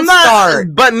don't even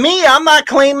start. But me, I'm not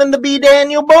claiming to be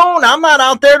Daniel Boone. I'm not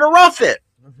out there to rough it.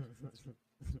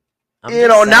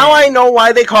 Now I know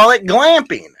why they call it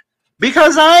glamping.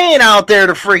 Because I ain't out there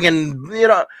to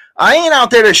friggin', I ain't out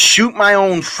there to shoot my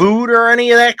own food or any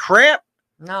of that crap.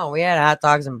 No, we had hot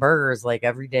dogs and burgers like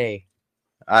every day.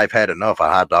 I've had enough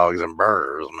of hot dogs and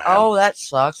burgers, man. Oh, that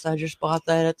sucks. I just bought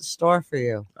that at the store for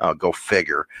you. Oh, go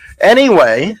figure.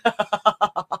 Anyway.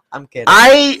 I'm kidding.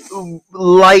 I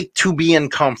like to be in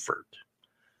comfort.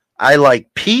 I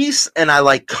like peace and I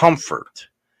like comfort.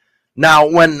 Now,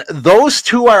 when those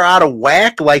two are out of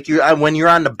whack, like when you're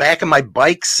on the back of my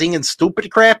bike singing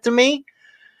stupid crap to me,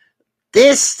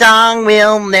 this song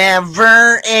will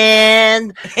never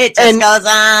end. It just goes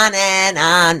on and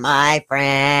on, my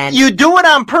friend. You do it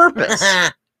on purpose.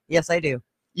 Yes, I do.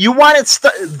 You want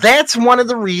it. That's one of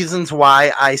the reasons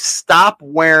why I stopped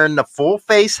wearing the full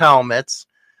face helmets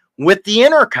with the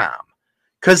intercom.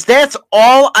 Because that's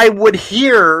all I would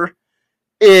hear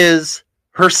is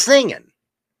her singing.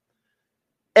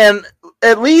 And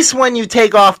at least when you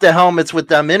take off the helmets with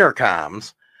them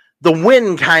intercoms, the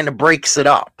wind kind of breaks it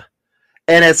up.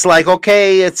 And it's like,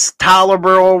 okay, it's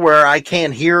tolerable where I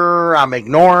can't hear her. I'm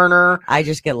ignoring her. I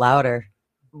just get louder.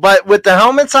 But with the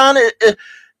helmets on,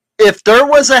 if there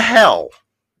was a hell,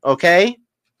 okay?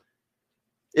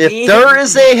 If there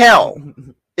is a hell,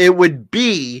 it would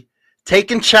be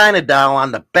taking China Doll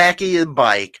on the back of your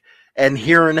bike and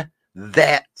hearing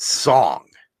that song.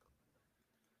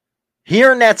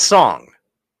 Hearing that song.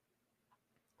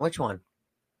 Which one?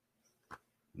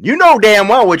 You know damn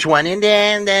well which one. And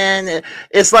then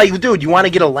it's like, dude, you want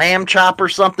to get a lamb chop or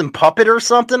something, puppet or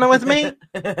something with me?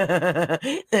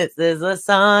 This is a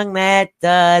song that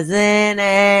doesn't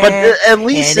end. But at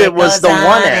least it was the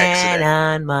one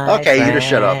accident. Okay, you just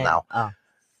shut up now. Oh.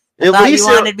 At least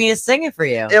you wanted me to sing it for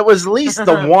you. It was at least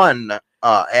the one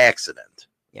accident.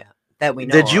 Yeah, that we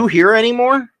know. Did you hear any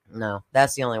more? No,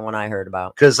 that's the only one I heard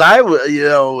about. Because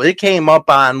it came up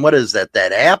on, what is that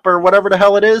app or whatever the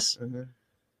hell it is?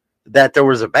 That there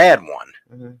was a bad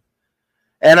one.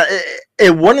 And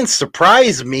it wouldn't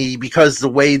surprise me because the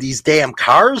way these damn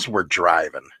cars were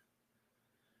driving.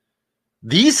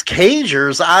 These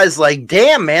cagers, I was like,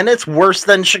 damn, man, it's worse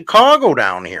than Chicago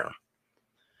down here.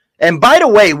 And by the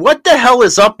way, what the hell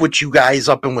is up with you guys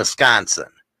up in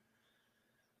Wisconsin?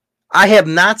 I have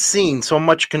not seen so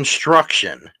much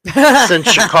construction since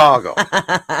Chicago.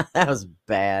 That was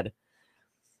bad.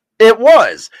 It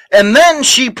was. And then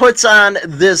she puts on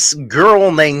this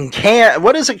girl named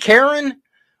what is it, Karen?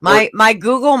 My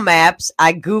Google Maps,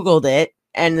 I Googled it,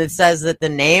 and it says that the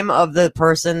name of the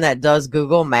person that does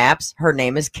Google Maps, her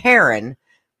name is Karen.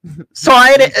 So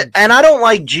I don't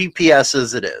like GPS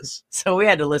as it is. So we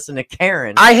had to listen to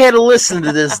Karen. I had to listen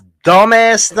to this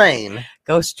dumbass thing.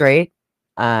 Go straight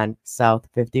on South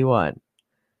 51.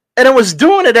 And it was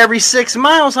doing it every 6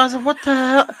 miles. I was like, what the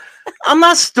hell? I'm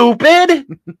not stupid.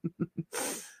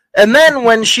 And then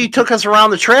when she took us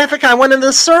around the traffic, I went in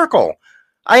the circle.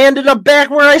 I ended up back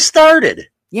where I started.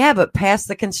 Yeah, but past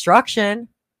the construction.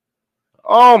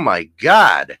 Oh my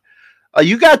God.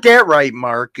 You got that right,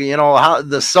 Mark. You know how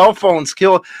the cell phones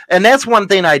kill, and that's one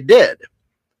thing I did.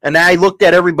 And I looked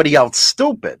at everybody else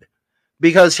stupid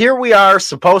because here we are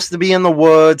supposed to be in the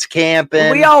woods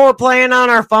camping. We all were playing on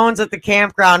our phones at the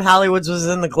campground. Hollywood's was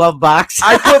in the glove box.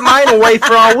 I put mine away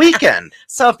for all weekend.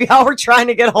 So if y'all were trying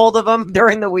to get hold of them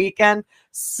during the weekend,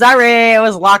 sorry, it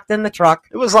was locked in the truck.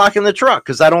 It was locked in the truck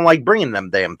because I don't like bringing them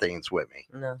damn things with me.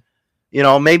 No. You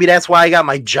know, maybe that's why I got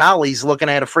my jollies looking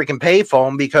at a freaking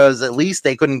payphone because at least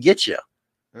they couldn't get you.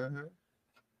 Mm-hmm.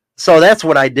 So that's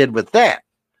what I did with that.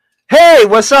 Hey,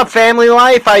 what's up, family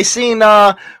life? I seen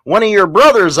one of your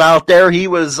brothers out there. He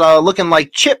was looking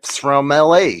like Chips from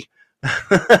L.A.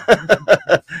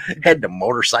 Had the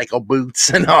motorcycle boots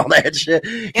and all that shit.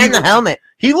 And the helmet.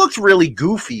 He looked really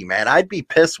goofy, man. I'd be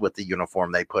pissed with the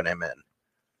uniform they put him in.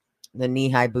 The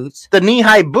knee-high boots. The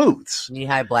knee-high boots.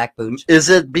 Knee-high black boots. Is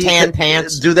it tan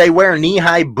pants? Do they wear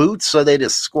knee-high boots so they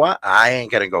just squat? I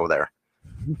ain't gonna go there.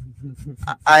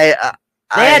 They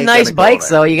They had nice bikes,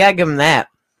 though. You gotta give them that.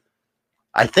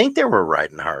 I think they were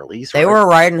riding Harleys. They right? were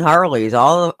riding Harleys.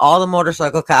 All the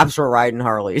motorcycle cops were riding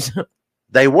Harleys.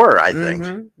 They were, I think,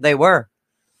 Mm-hmm. They were.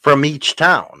 from each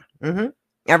town. Mm-hmm.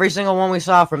 Every single one we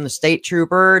saw, from the state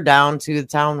trooper down to the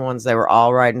town ones, they were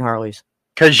all riding Harleys.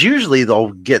 Because usually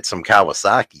they'll get some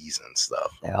Kawasaki's and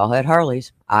stuff. They all had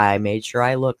Harleys. I made sure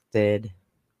I looked it.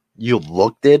 You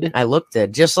looked it? I looked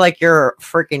it. Just like your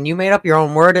freaking, you made up your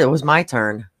own word. It was my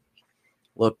turn.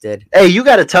 Looked it. Hey, you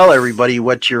got to tell everybody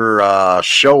what your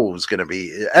show is going to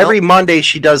be. Every Monday,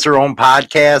 she does her own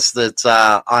podcast that's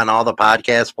on all the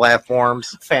podcast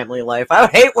platforms. Family life. I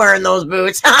hate wearing those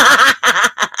boots.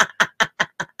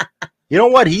 You know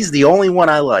what? He's the only one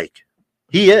I like.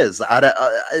 He is.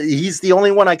 He's the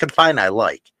only one I could find I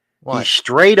like. What? He's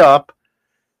straight up,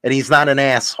 and he's not an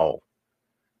asshole.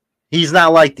 He's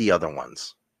not like the other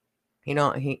ones. You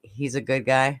know, he's a good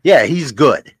guy. Yeah, he's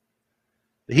good.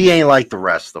 He ain't like the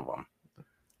rest of them.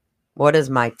 What is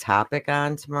my topic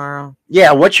on tomorrow?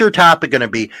 Yeah, what's your topic going to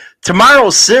be?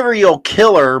 Tomorrow's Serial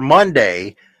Killer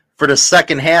Monday for the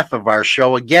second half of our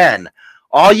show. Again,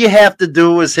 all you have to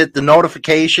do is hit the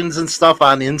notifications and stuff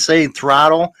on Insane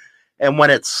Throttle, and when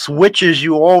it switches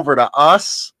you over to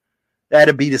us,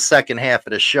 that'll be the second half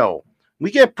of the show. We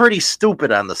get pretty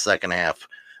stupid on the second half.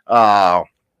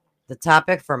 The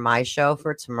topic for my show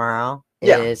for tomorrow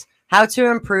is how to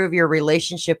improve your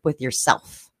relationship with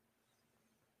yourself.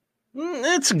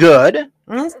 It's good.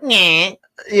 Yeah.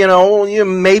 You know, you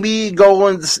maybe go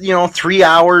in, 3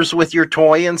 hours with your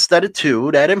toy instead of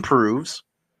 2. That improves.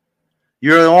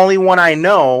 You're the only one I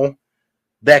know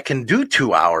that can do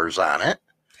 2 hours on it.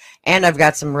 And I've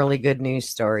got some really good news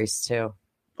stories too.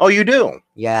 Oh, you do?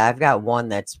 Yeah, I've got one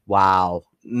that's wow.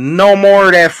 No more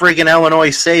of that freaking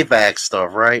Illinois Safe Act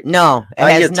stuff, right? No,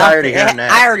 I get tired of hearing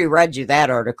that. I already read you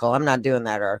that article. I'm not doing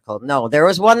that article. No, there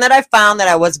was one that I found that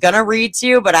I was going to read to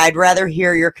you, but I'd rather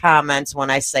hear your comments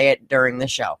when I say it during the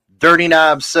show. Dirty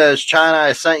Knob says, China,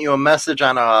 I sent you a message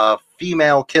on a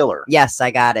female killer. Yes,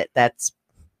 I got it. That's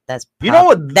You know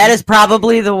what? That is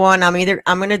probably the one. I'm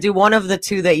going to do one of the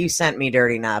two that you sent me,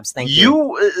 Dirty Knobs. Thank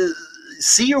you. You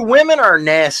see, your women are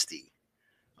nasty.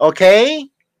 Okay?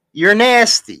 You're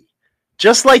nasty.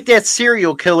 Just like that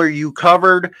serial killer you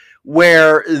covered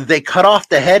where they cut off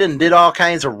the head and did all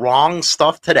kinds of wrong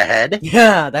stuff to the head.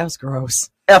 Yeah, that was gross.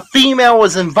 A female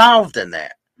was involved in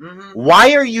that. Mm-hmm.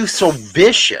 Why are you so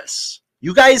vicious?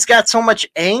 You guys got so much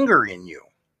anger in you.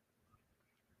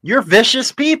 You're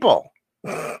vicious people.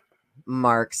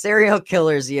 Mark, serial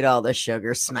killers eat all the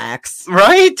sugar smacks.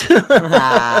 Right?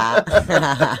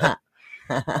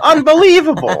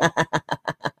 Unbelievable.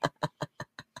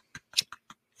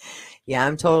 Yeah,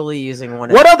 I'm totally using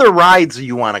one. What other rides do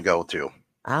you want to go to?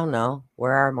 I don't know.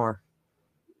 Where are more?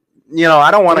 You know,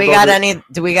 I don't want to go.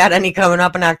 Do we got any coming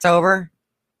up in October?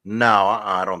 No,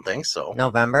 I don't think so.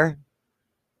 November?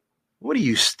 What are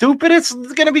you, stupid? It's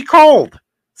going to be cold.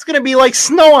 It's going to be like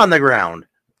snow on the ground.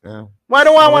 No. Why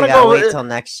do I want to go? Wait till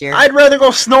next year. I'd rather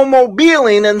go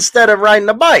snowmobiling instead of riding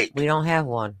a bike. We don't have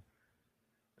one.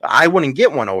 I wouldn't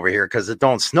get one over here because it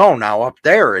don't snow now. Up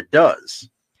there, it does.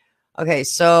 Okay,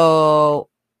 so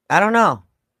I don't know.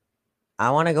 I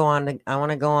want to go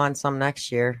on some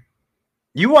next year.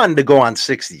 You wanted to go on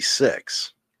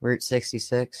 66. Route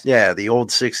 66. Yeah, the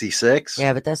old 66.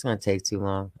 Yeah, but that's going to take too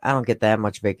long. I don't get that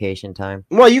much vacation time.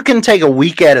 Well, you can take a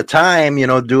week at a time,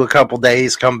 do a couple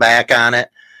days, come back on it,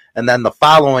 and then the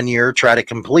following year try to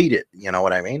complete it. You know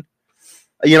what I mean?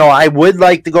 I would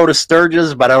like to go to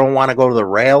Sturgis, but I don't want to go to the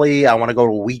rally. I want to go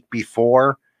a week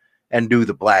before and do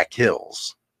the Black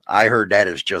Hills. I heard that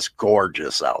is just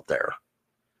gorgeous out there.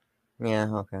 Yeah,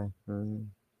 okay. Mm-hmm.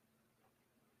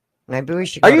 Maybe we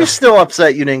should. Are you still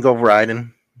upset you didn't go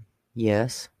riding?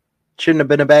 Yes. Shouldn't have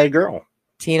been a bad girl.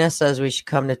 Tina says we should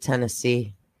come to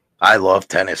Tennessee. I love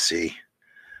Tennessee.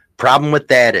 Problem with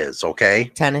that is, okay,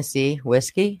 Tennessee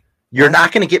whiskey. you're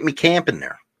not going to get me camping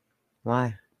there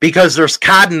Why? because there's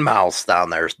cottonmouths down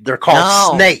there. They're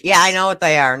called snakes. Yeah, I know what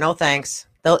they are. No thanks.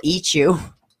 They'll eat you.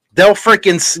 They'll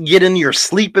freaking get in your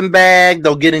sleeping bag.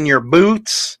 They'll get in your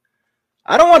boots.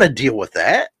 I don't want to deal with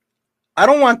that. I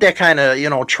don't want that kind of,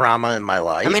 trauma in my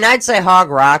life. I mean, I'd say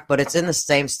Hog Rock, but it's in the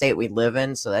same state we live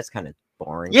in, so that's kind of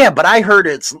boring. yeah, but I heard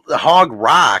Hog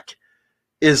Rock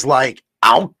is like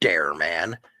out there,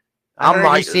 man. I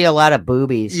heard you see a lot of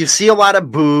boobies. You see a lot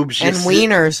of boobs. And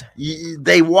wieners.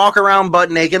 They walk around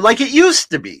butt naked like it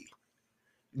used to be.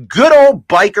 Good old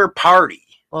biker party.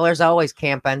 Well, there's always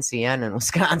Camp NCN in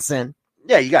Wisconsin.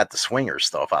 Yeah, you got the swinger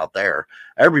stuff out there.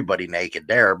 Everybody naked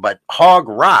there. But Hog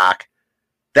Rock,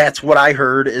 that's what I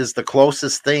heard is the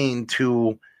closest thing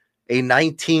to a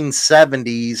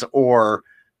 1970s or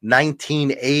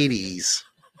 1980s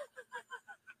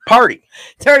party.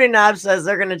 Dirty Knob says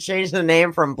they're going to change the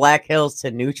name from Black Hills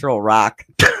to Neutral Rock.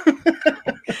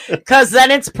 Because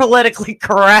then it's politically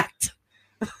correct.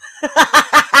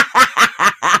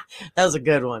 That was a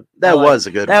good one. That was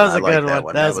a good one. That was a I good like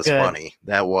one. That was good. funny.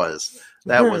 That was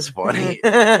funny.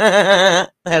 That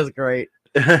was great.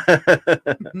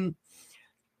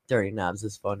 Dirty Knobs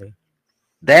is funny.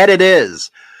 That it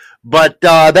is. But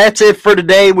that's it for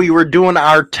today. We were doing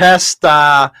our test,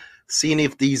 seeing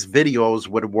if these videos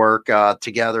would work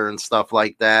together and stuff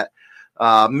like that.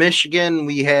 Michigan,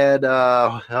 we had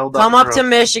held Come up to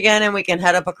Michigan and we can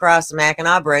head up across the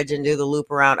Mackinac Bridge and do the loop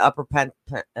around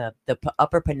the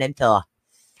Upper Peninsula.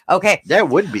 Okay. That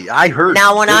would be. I heard.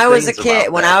 Now, when I was a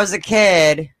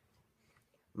kid,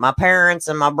 my parents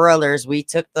and my brothers, we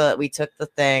took the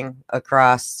thing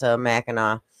across to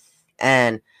Mackinac,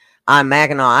 and on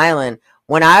Mackinac Island.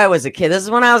 When I was a kid, this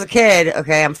is when I was a kid.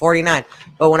 Okay, I'm 49,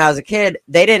 but when I was a kid,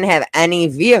 they didn't have any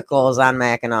vehicles on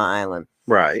Mackinac Island.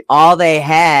 Right. All they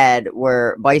had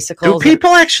were bicycles. Do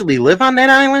people actually live on that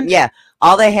island? Yeah.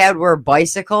 All they had were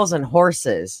bicycles and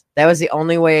horses. That was the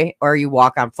only way, or you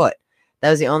walk on foot. That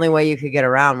was the only way you could get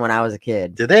around when I was a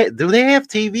kid. Do they have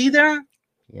TV there?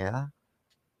 Yeah.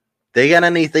 They got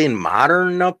anything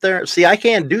modern up there? See, I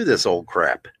can't do this old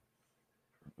crap.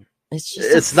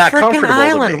 It's not comfortable to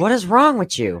island. me. What is wrong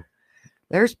with you?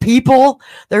 There's people,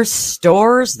 there's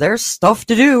stores, there's stuff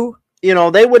to do.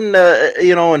 They wouldn't,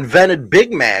 invented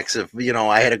Big Macs if,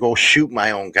 I had to go shoot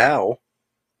my own cow.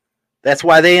 That's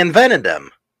why they invented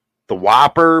them. The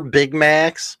Whopper, Big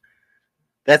Macs.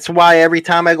 That's why every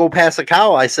time I go past a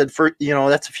cow, I said,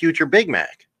 that's a future Big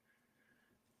Mac.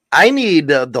 I need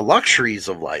the luxuries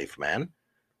of life, man.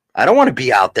 I don't want to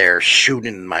be out there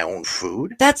shooting my own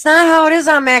food. That's not how it is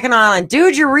on Mackinac Island.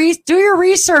 Dude, do your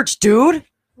research, dude.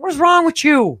 What's wrong with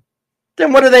you?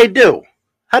 Then what do?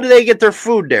 How do they get their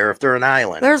food there if they're an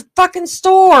island? There's fucking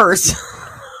stores.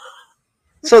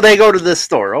 So they go to this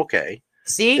store. Okay.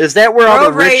 See? Is that where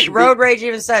all the rich... Road Rage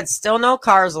even said, still no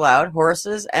cars allowed,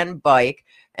 horses and bike,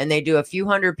 and they do a few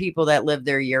hundred people that live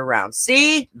there year round.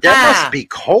 See? That must be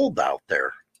cold out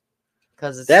there.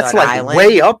 Because that's an like island,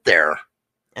 way up there.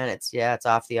 and it's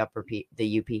off the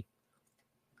the UP.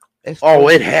 It's Oh, cool.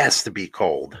 it has to be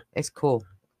cold. It's cool.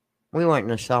 We went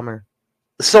in the summer.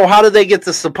 So how do they get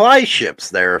the supply ships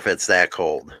there if it's that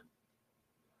cold?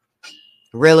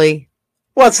 Really?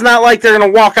 Well, it's not like they're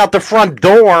going to walk out the front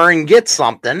door and get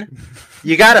something.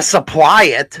 You got to supply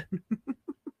it.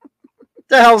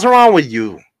 The hell's wrong with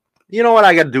you? You know what?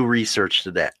 I got to do research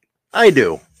to that. I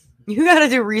do. You got to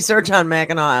do research on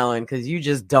Mackinac Island because you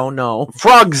just don't know.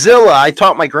 Frogzilla. I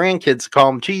taught my grandkids to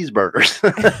call them cheeseburgers.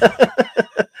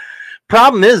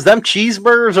 Problem is, them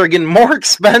cheeseburgers are getting more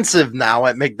expensive now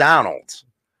at McDonald's.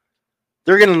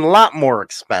 They're getting a lot more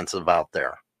expensive out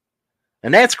there.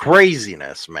 And that's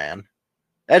craziness, man.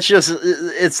 That's just,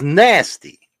 it's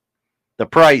nasty. The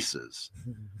prices.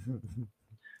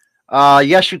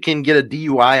 Yes, you can get a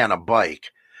DUI on a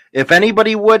bike. If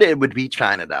anybody would, it would be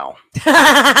China Doll.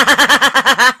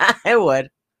 It would.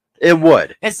 It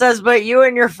would. It says, but you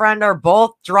and your friend are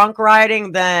both drunk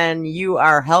riding, then you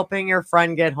are helping your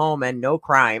friend get home and no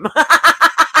crime.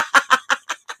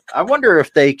 I wonder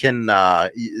if they can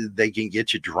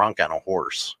get you drunk on a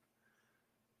horse.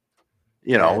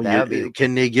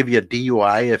 Can they give you a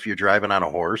DUI if you're driving on a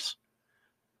horse?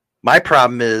 My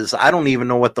problem is I don't even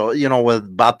know what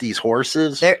about these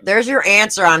horses. There's your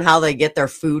answer on how they get their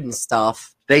food and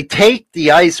stuff. They take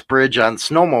the ice bridge on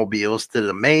snowmobiles to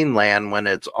the mainland when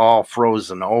it's all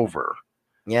frozen over.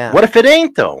 Yeah. What if it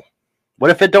ain't though?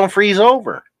 What if it don't freeze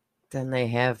over? Then they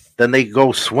have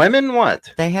go swimming?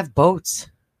 What? they have boats.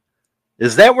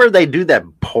 Is that where they do that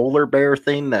polar bear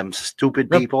thing? Them stupid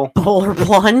The people? Polar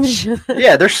plunge.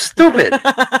 Yeah, they're stupid.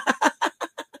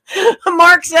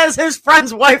 Mark says his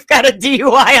friend's wife got a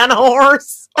DUI on a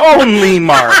horse. Only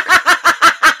Mark.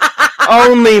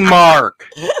 Only Mark.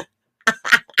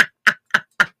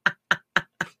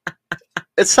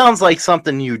 It sounds like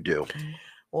something you do.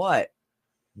 What?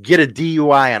 Get a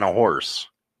DUI on a horse.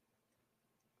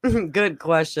 Good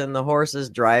question. The horse is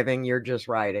driving, you're just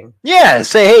riding. Yeah,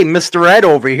 say, hey, Mr. Ed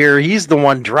over here, he's the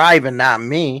one driving, not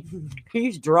me.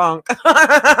 He's drunk.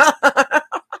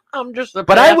 I'm just a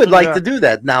But I would like passenger. to do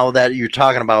that now that you're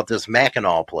talking about this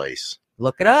Mackinac place.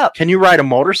 Look it up. Can you ride a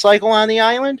motorcycle on the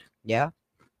island? Yeah,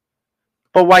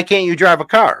 But why can't you drive a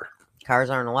car? cars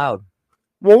aren't allowed.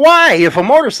 Well, why if a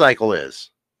motorcycle is?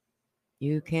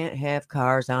 You can't have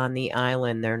cars on the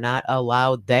island. They're not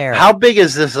allowed there. How big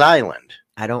is this island?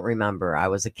 I don't remember. I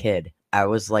was a kid. I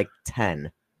was like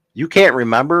 10. You can't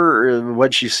remember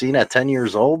what you've seen at 10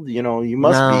 years old? You know, you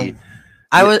must No. be.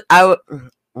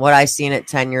 What I seen at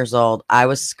 10 years old, I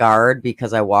was scarred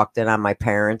because I walked in on my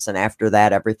parents, and after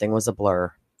that, everything was a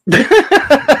blur. And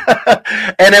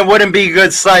it wouldn't be a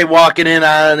good sight walking in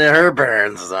on her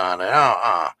parents on it.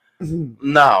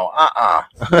 No,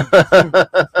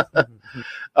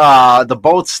 the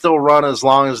boats still run as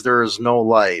long as there is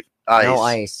no ice. No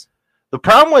ice. The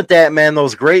problem with that, man,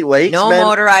 those Great Lakes, No man,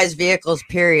 motorized vehicles,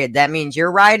 period. That means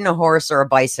you're riding a horse or a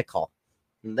bicycle.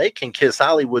 they can kiss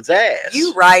Hollywood's ass.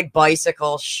 You ride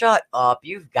bicycles. Shut up.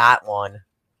 You've got one.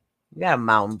 You got a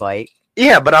mountain bike.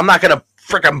 Yeah, but I'm not going to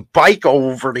freaking bike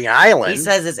over the island. He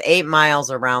says it's 8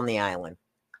 miles around the island.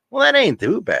 Well, that ain't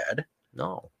too bad.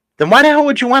 No. Then why the hell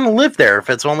would you want to live there if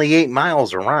it's only 8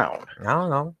 miles around? I don't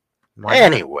know. Why not?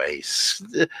 Anyways,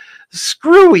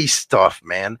 screwy stuff,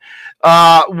 man.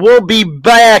 We'll be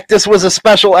back. This was a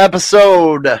special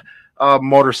episode of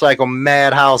Motorcycle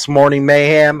Madhouse Morning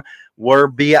Mayhem. We'll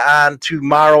be on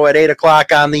tomorrow at 8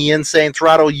 o'clock on the Insane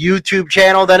Throttle YouTube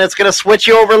channel. Then it's going to switch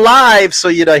you over live so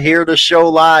you to hear the show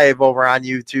live over on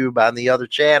YouTube on the other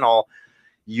channel.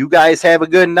 You guys have a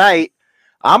good night.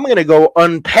 I'm going to go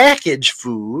unpackage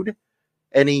food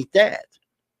and eat that.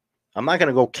 I'm not going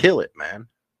to go kill it, man.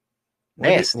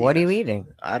 Nasty. What are you eating?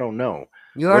 I don't know.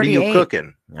 You What are already you ate.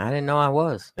 cooking? I didn't know I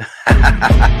was.